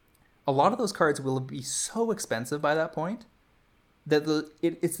 a lot of those cards will be so expensive by that point that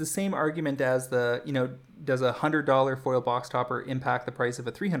it's the same argument as does a $100 foil box topper impact the price of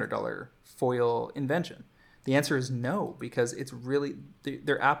a $300 foil invention? The answer is no, because it's really,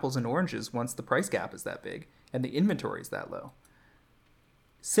 they're apples and oranges once the price gap is that big and the inventory is that low.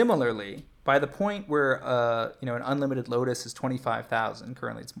 Similarly, by the point where an unlimited Lotus is 25,000,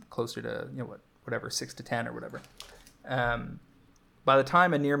 currently it's closer to whatever 6 to 10 or whatever. By the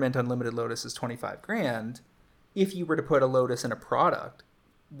time a near mint unlimited Lotus is 25 grand, if you were to put a Lotus in a product,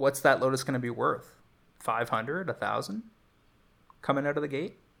 what's that Lotus going to be worth? 500, 1,000 coming out of the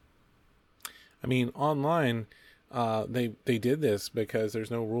gate? I mean, online, they did this because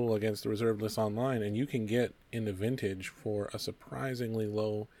there's no rule against the reserved list online, and you can get into vintage for a surprisingly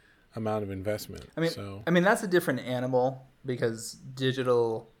low amount of investment. I mean that's a different animal because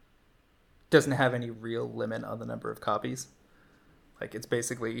digital doesn't have any real limit on the number of copies. Like, it's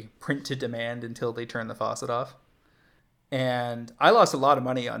basically print to demand until they turn the faucet off. And I lost a lot of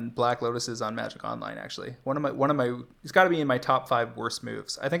money on Black Lotuses on Magic Online, actually. One of my it's got to be in my top 5 worst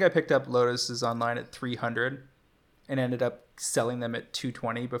moves. I think I picked up Lotuses online at 300 and ended up selling them at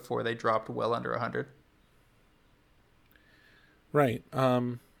 220 before they dropped well under 100. Right.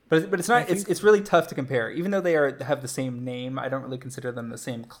 But it's not. It's really tough to compare. Even though they have the same name, I don't really consider them the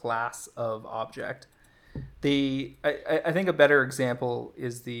same class of object. I think a better example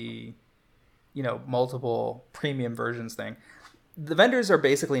is the multiple premium versions thing. The vendors are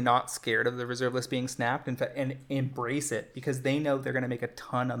basically not scared of the reserve list being snapped, and embrace it because they know they're going to make a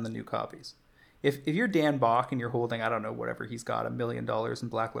ton on the new copies. If you're Dan Bach and you're holding, I don't know, whatever he's got, $1 million in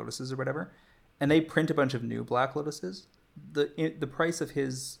Black Lotuses or whatever, and they print a bunch of new Black Lotuses, the price of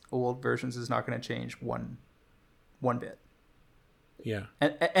his old versions is not going to change one bit. Yeah.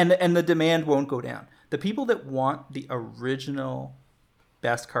 And the demand won't go down. The people that want the original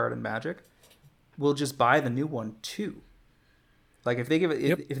best card in Magic will just buy the new one too. Like if they give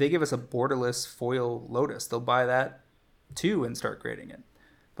us a borderless foil Lotus, they'll buy that too and start grading it.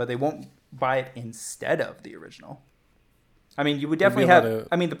 But they won't buy it instead of the original. I mean, you would definitely have.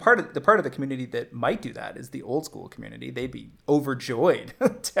 I mean, the part of the community that might do that is the old school community. They'd be overjoyed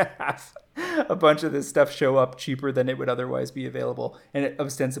to have a bunch of this stuff show up cheaper than it would otherwise be available, and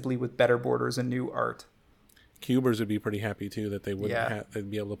ostensibly with better borders and new art. Cubers would be pretty happy too that they wouldn't they'd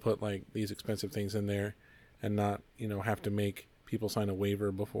be able to put like these expensive things in there, and not have to make people sign a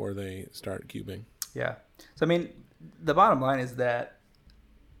waiver before they start cubing. Yeah. So I mean, the bottom line is that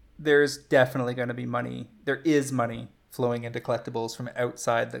there's definitely going to be money. There is money flowing into collectibles from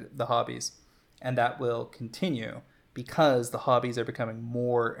outside the hobbies, and that will continue because the hobbies are becoming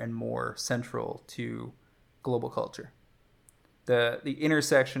more and more central to global culture. The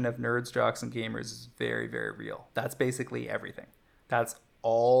intersection of nerds, jocks, and gamers is very, very real. That's basically everything. That's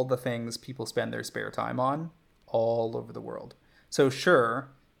all the things people spend their spare time on all over the world. So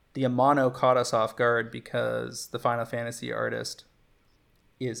sure, the Amano caught us off guard because the Final Fantasy artist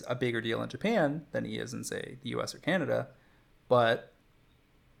is a bigger deal in Japan than he is in, say, the US or Canada, but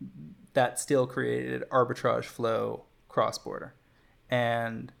that still created arbitrage flow cross-border.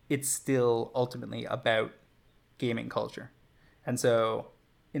 And it's still ultimately about gaming culture. And so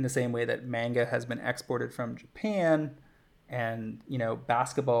in the same way that manga has been exported from Japan and,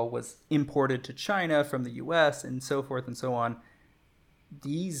 basketball was imported to China from the US and so forth and so on,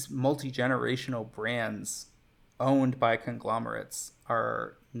 these multi-generational brands owned by conglomerates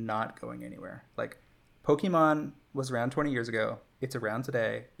are not going anywhere. Like, Pokemon was around 20 years ago. It's around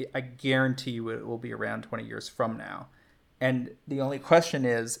today. I guarantee you it will be around 20 years from now. And the only question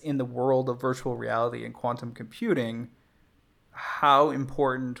is, in the world of virtual reality and quantum computing, how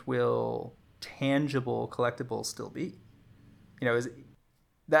important will tangible collectibles still be?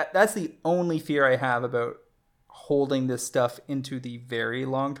 That's the only fear I have about holding this stuff into the very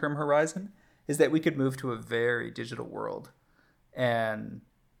long-term horizon, is that we could move to a very digital world, and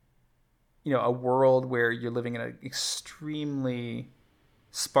a world where you're living in an extremely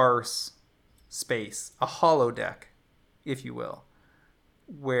sparse space, a holodeck, if you will,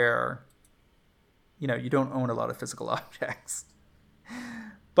 where you don't own a lot of physical objects.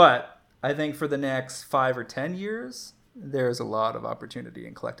 But I think for the next 5 or 10 years, there's a lot of opportunity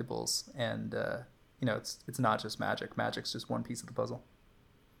in collectibles, and it's not just Magic. Magic's just one piece of the puzzle.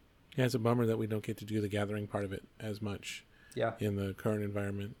 Yeah, it's a bummer that we don't get to do the gathering part of it as much. Yeah. in the current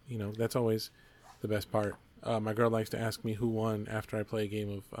environment. You know, that's always the best part. My girl likes to ask me who won after I play a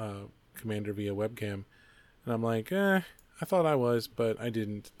game of Commander via webcam. And I'm like, I thought I was, but I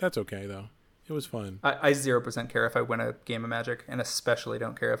didn't. That's okay, though. It was fun. I 0% care if I win a game of Magic, and especially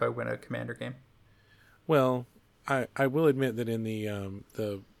don't care if I win a Commander game. Well, I will admit that in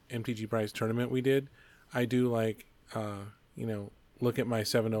the MTG Prize tournament we did, I do like, look at my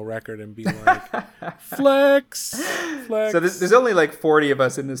 7-0 record and be like, flex. So there's only like 40 of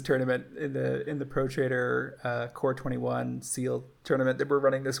us in this tournament, in the Pro Trader Core 21 Seal tournament that we're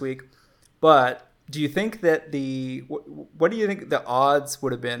running this week. But do you think that what do you think the odds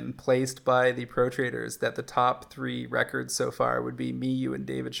would have been placed by the Pro Traders that the top 3 records so far would be me, you, and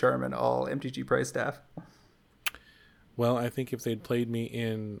David Sharman, all MTG Prize staff? Well, I think if they'd played me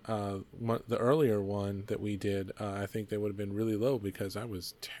in the earlier one that we did, I think they would have been really low because I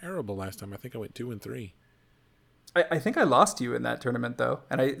was terrible last time. I think I went 2-3. I think I lost you in that tournament, though,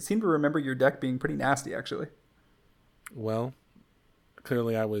 and I seem to remember your deck being pretty nasty, actually. Well,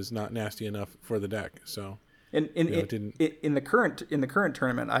 clearly I was not nasty enough for the deck, so in the current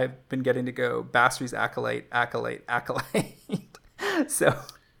tournament, I've been getting to go Basri's Acolyte. So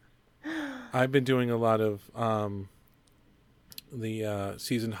I've been doing a lot of the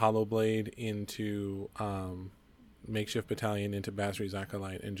Seasoned Hollowblade into Makeshift Battalion into Basri's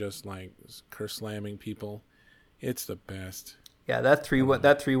Acolyte and just like slamming people. It's the best. Yeah, that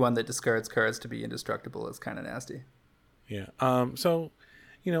 3/1 that discards cards to be indestructible is kind of nasty. Yeah. So,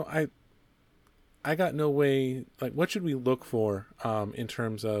 I got no way. Like, what should we look for in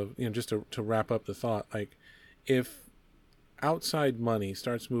terms of just to wrap up the thought? Like, if outside money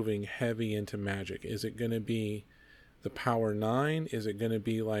starts moving heavy into Magic, is it going to be the Power 9? Is it going to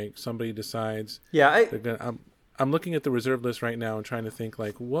be like somebody decides? Yeah, I'm looking at the reserve list right now and trying to think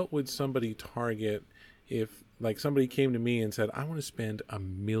like, what would somebody target if like somebody came to me and said, I want to spend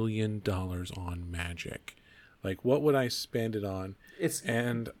 $1 million on Magic. Like, what would I spend it on?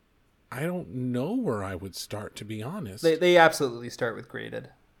 And I don't know where I would start, to be honest. They absolutely start with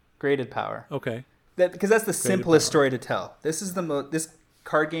graded power. Okay. Because that's the simplest story to tell. This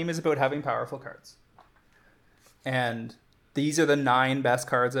card game is about having powerful cards, and these are the 9 best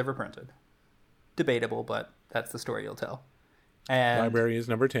cards ever printed. Debatable, but that's the story you'll tell. And library is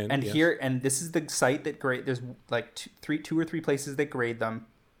number 10. And yes. and this is the site that there's like two or three places that grade them.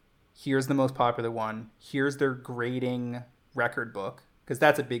 Here's the most popular one. Here's their grading record book, because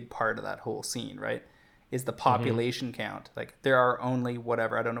that's a big part of that whole scene, right? Is the population count. Like, there are only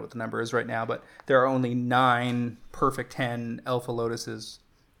whatever, I don't know what the number is right now, but there are only 9 perfect 10 Alpha Lotuses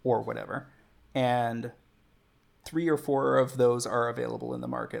or whatever. And 3 or 4 of those are available in the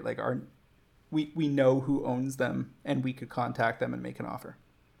market. Like, we know who owns them, and we could contact them and make an offer.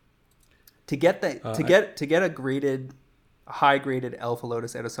 To get a high graded Alpha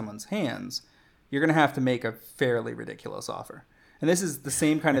Lotus out of someone's hands, you're going to have to make a fairly ridiculous offer. And this is the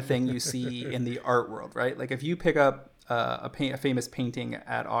same kind of thing you see in the art world, right? Like, if you pick up a famous painting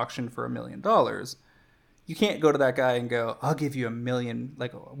at auction for $1 million, you can't go to that guy and go, I'll give you $1 million,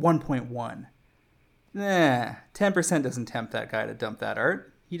 like 1.1. Nah, 10% doesn't tempt that guy to dump that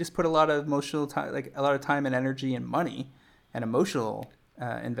art. He just put a lot of emotional time, like a lot of time and energy and money and emotional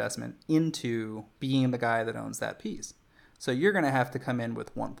investment into being the guy that owns that piece. So you're going to have to come in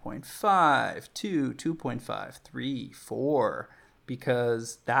with 1.5, 2, 2.5, 3, 4,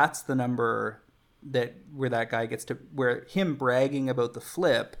 because that's the number where that guy gets to, where him bragging about the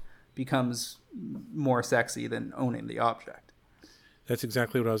flip becomes more sexy than owning the object. That's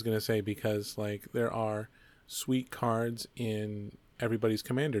exactly what I was going to say, because like there are sweet cards in everybody's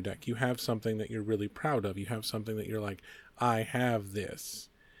commander deck. You have something that you're really proud of. You have something that you're like, I have this.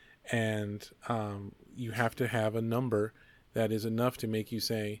 And you have to have a number that is enough to make you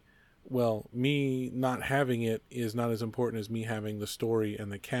say, well, me not having it is not as important as me having the story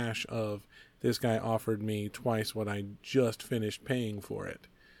and the cash of this guy offered me twice what I just finished paying for it.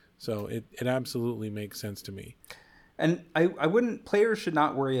 So it absolutely makes sense to me. And players should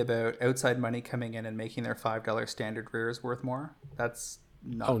not worry about outside money coming in and making their $5 standard rares worth more. That's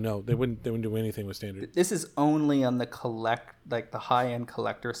not. Oh no, they wouldn't do anything with standard. This is only on the high-end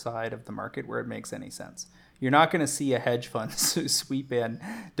collector side of the market where it makes any sense. You're not going to see a hedge fund sweep in,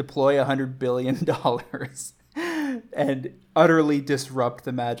 deploy $100 billion, and utterly disrupt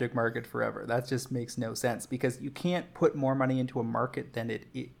the Magic market forever. That just makes no sense, because you can't put more money into a market than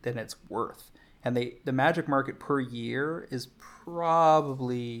it's worth. And the Magic market per year is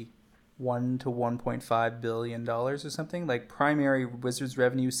probably $1 to $1.5 billion or something. Like, primary Wizards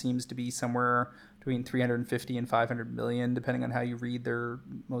revenue seems to be somewhere between 350 and 500 million, depending on how you read their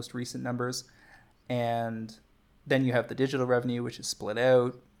most recent numbers. And then you have the digital revenue, which is split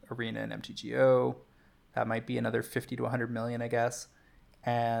out, Arena and MTGO. That might be another 50 to 100 million, I guess.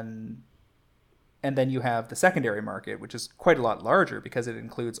 And then you have the secondary market, which is quite a lot larger because it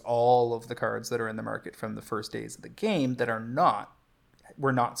includes all of the cards that are in the market from the first days of the game that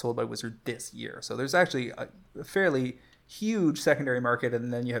were not sold by Wizard this year. So there's actually a fairly huge secondary market,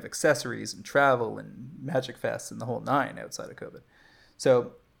 and then you have accessories and travel and Magic Fest and the whole nine outside of COVID.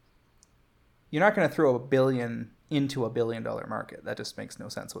 So you're not going to throw $1 billion into $1 billion market. That just makes no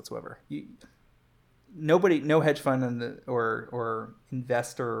sense whatsoever. No hedge fund or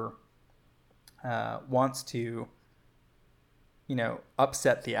investor wants to,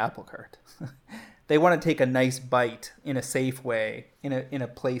 upset the apple cart. They want to take a nice bite in a safe way, in a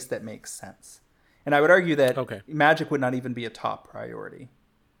place that makes sense. And I would argue that Magic would not even be a top priority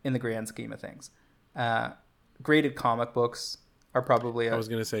in the grand scheme of things. Graded comic books are probably... I was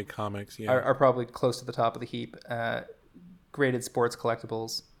going to say comics, yeah. Are probably close to the top of the heap. Graded sports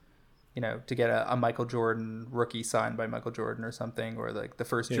collectibles, to get a Michael Jordan rookie signed by Michael Jordan or something, or like the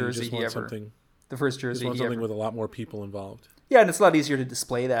first jersey he ever... The first jersey he something with a lot more people involved. Yeah, and it's a lot easier to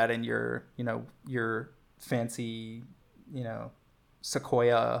display that in your fancy,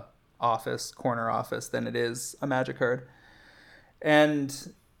 Sequoia corner office than it is a Magic card.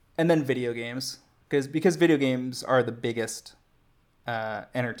 And then video games, because video games are the biggest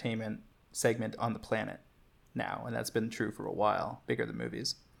entertainment segment on the planet now, and that's been true for a while, bigger than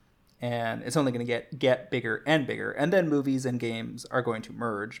movies. And it's only going to get bigger and bigger. And then movies and games are going to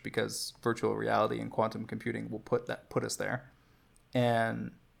merge because virtual reality and quantum computing will put us there. And,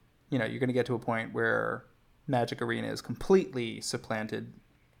 you're going to get to a point where Magic Arena is completely supplanted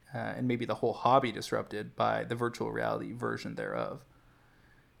and maybe the whole hobby disrupted by the virtual reality version thereof.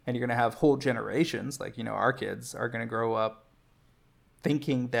 And you're going to have whole generations, like, our kids are going to grow up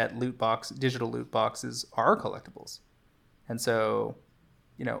thinking that digital loot boxes are collectibles. And so...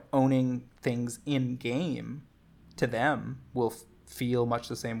 owning things in game to them will feel much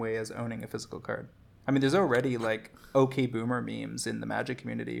the same way as owning a physical card. I mean, there's already like OK Boomer memes in the Magic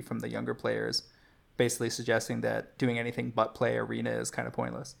community from the younger players, basically suggesting that doing anything but play Arena is kind of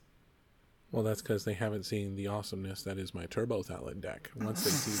pointless. Well, that's because they haven't seen the awesomeness that is my Turbo Thalid deck. Once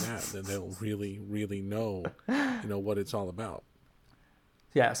they see that, then they'll really, really know, what it's all about.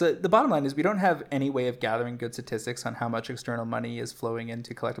 Yeah, so the bottom line is we don't have any way of gathering good statistics on how much external money is flowing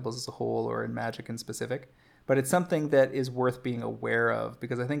into collectibles as a whole or in Magic in specific, but it's something that is worth being aware of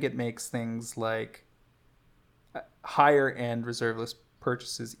because I think it makes things like higher end reserve list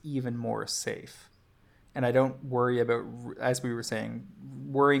purchases even more safe. And I don't worry about, as we were saying,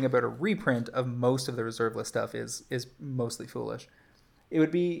 worrying about a reprint of most of the reserve list stuff is mostly foolish. It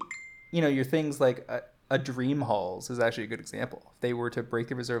would be, your things like... A Dream Halls is actually a good example. If they were to break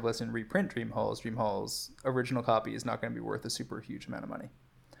the reserve list and reprint Dream Halls' original copy is not going to be worth a super huge amount of money.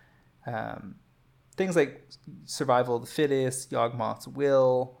 Things like Survival of the Fittest, Yawgmoth's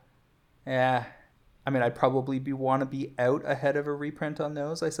Will, I'd probably want to be out ahead of a reprint on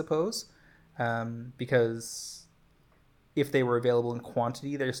those, I suppose, because if they were available in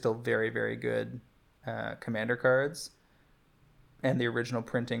quantity, they're still very, very good commander cards. And the original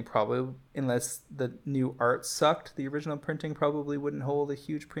printing probably, unless the new art sucked, the original printing probably wouldn't hold a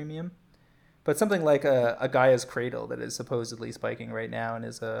huge premium. But something like a Gaia's Cradle that is supposedly spiking right now and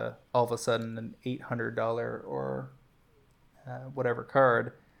is all of a sudden an $800 or whatever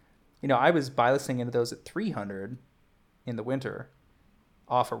card. I was buy listing into those at $300 in the winter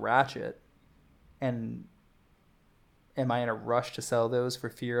off a Ratchet. And am I in a rush to sell those for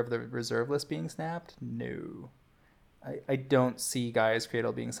fear of the reserve list being snapped? No. I don't see Gaia's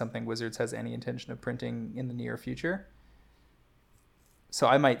Cradle being something Wizards has any intention of printing in the near future. So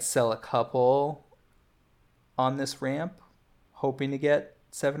I might sell a couple on this ramp, hoping to get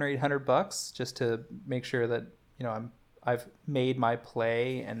 $700 or $800 just to make sure that I've made my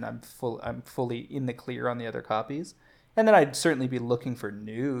play and I'm fully in the clear on the other copies. And then I'd certainly be looking for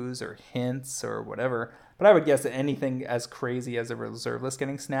news or hints or whatever. But I would guess that anything as crazy as a reserve list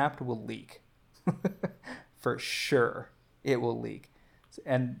getting snapped will leak. For sure, it will leak.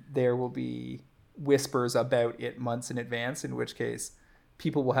 And there will be whispers about it months in advance, in which case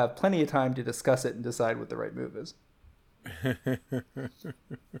people will have plenty of time to discuss it and decide what the right move is.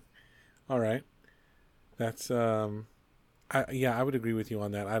 All right. That's, I would agree with you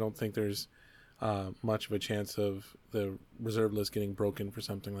on that. I don't think there's much of a chance of the reserve list getting broken for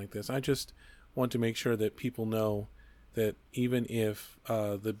something like this. I just want to make sure that people know that even if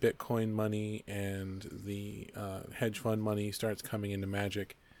the Bitcoin money and the hedge fund money starts coming into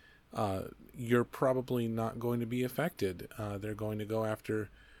Magic, you're probably not going to be affected. They're going to go after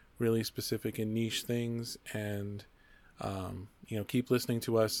really specific and niche things, and keep listening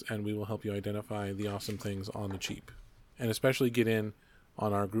to us, and we will help you identify the awesome things on the cheap, and especially get in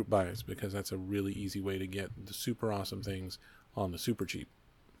on our group buys, because that's a really easy way to get the super awesome things on the super cheap.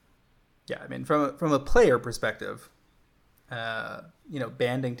 Yeah, I mean, from a player perspective,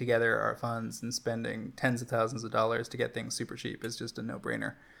 banding together our funds and spending tens of thousands of dollars to get things super cheap is just a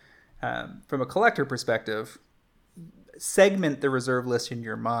no-brainer. From a collector perspective, segment the reserve list in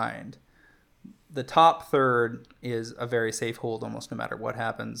your mind. The top third is a very safe hold almost no matter what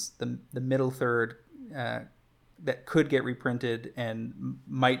happens. The middle third that could get reprinted and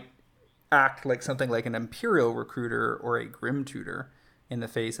might act like something like an Imperial Recruiter or a Grim Tutor in the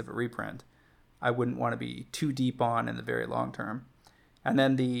face of a reprint, I wouldn't want to be too deep on in the very long term. And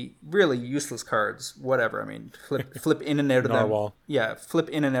then the really useless cards, whatever. I mean, flip in and out of Narwhal. them. Yeah, flip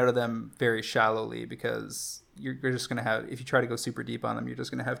in and out of them very shallowly, because you're just going to have, if you try to go super deep on them, you're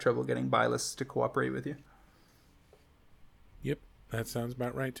just going to have trouble getting buy lists to cooperate with you. Yep, that sounds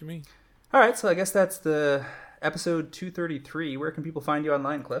about right to me. All right, so I guess that's the episode 233. Where can people find you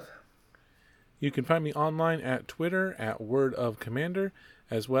online, Cliff? You can find me online at Twitter at Word of Commander,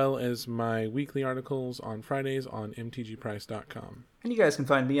 as well as my weekly articles on Fridays on mtgprice.com. And you guys can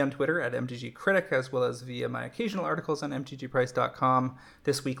find me on Twitter at mtgcritic, as well as via my occasional articles on mtgprice.com,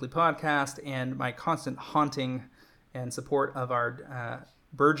 this weekly podcast, and my constant haunting and support of our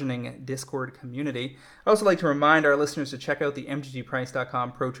burgeoning Discord community. I'd also like to remind our listeners to check out the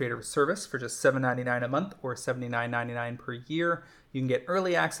mtgprice.com Pro Trader service for just $7.99 a month or $79.99 per year. You can get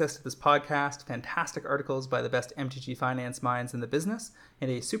early access to this podcast, fantastic articles by the best MTG finance minds in the business,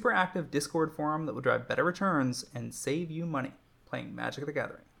 and a super active Discord forum that will drive better returns and save you money playing Magic the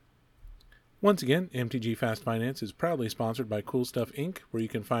Gathering. Once again, MTG Fast Finance is proudly sponsored by Cool Stuff Inc., where you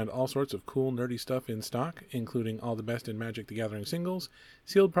can find all sorts of cool, nerdy stuff in stock, including all the best in Magic the Gathering singles,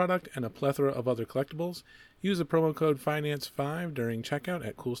 sealed product, and a plethora of other collectibles. Use the promo code FINANCE5 during checkout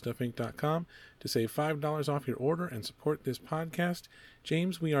at CoolStuffInc.com to save $5 off your order and support this podcast.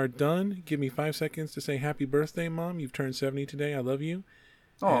 James, we are done. Give me 5 seconds to say happy birthday, Mom. You've turned 70 today. I love you.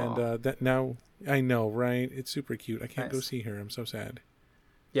 Aww. And that now, I know, right? It's super cute. I can't Nice. go see her. I'm so sad.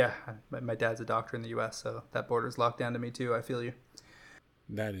 Yeah, my dad's a doctor in the U.S., so that border's locked down to me too. I feel you.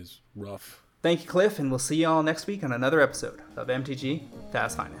 That is rough. Thank you, Cliff, and we'll see you all next week on another episode of MTG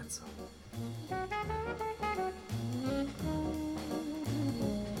Fast Finance.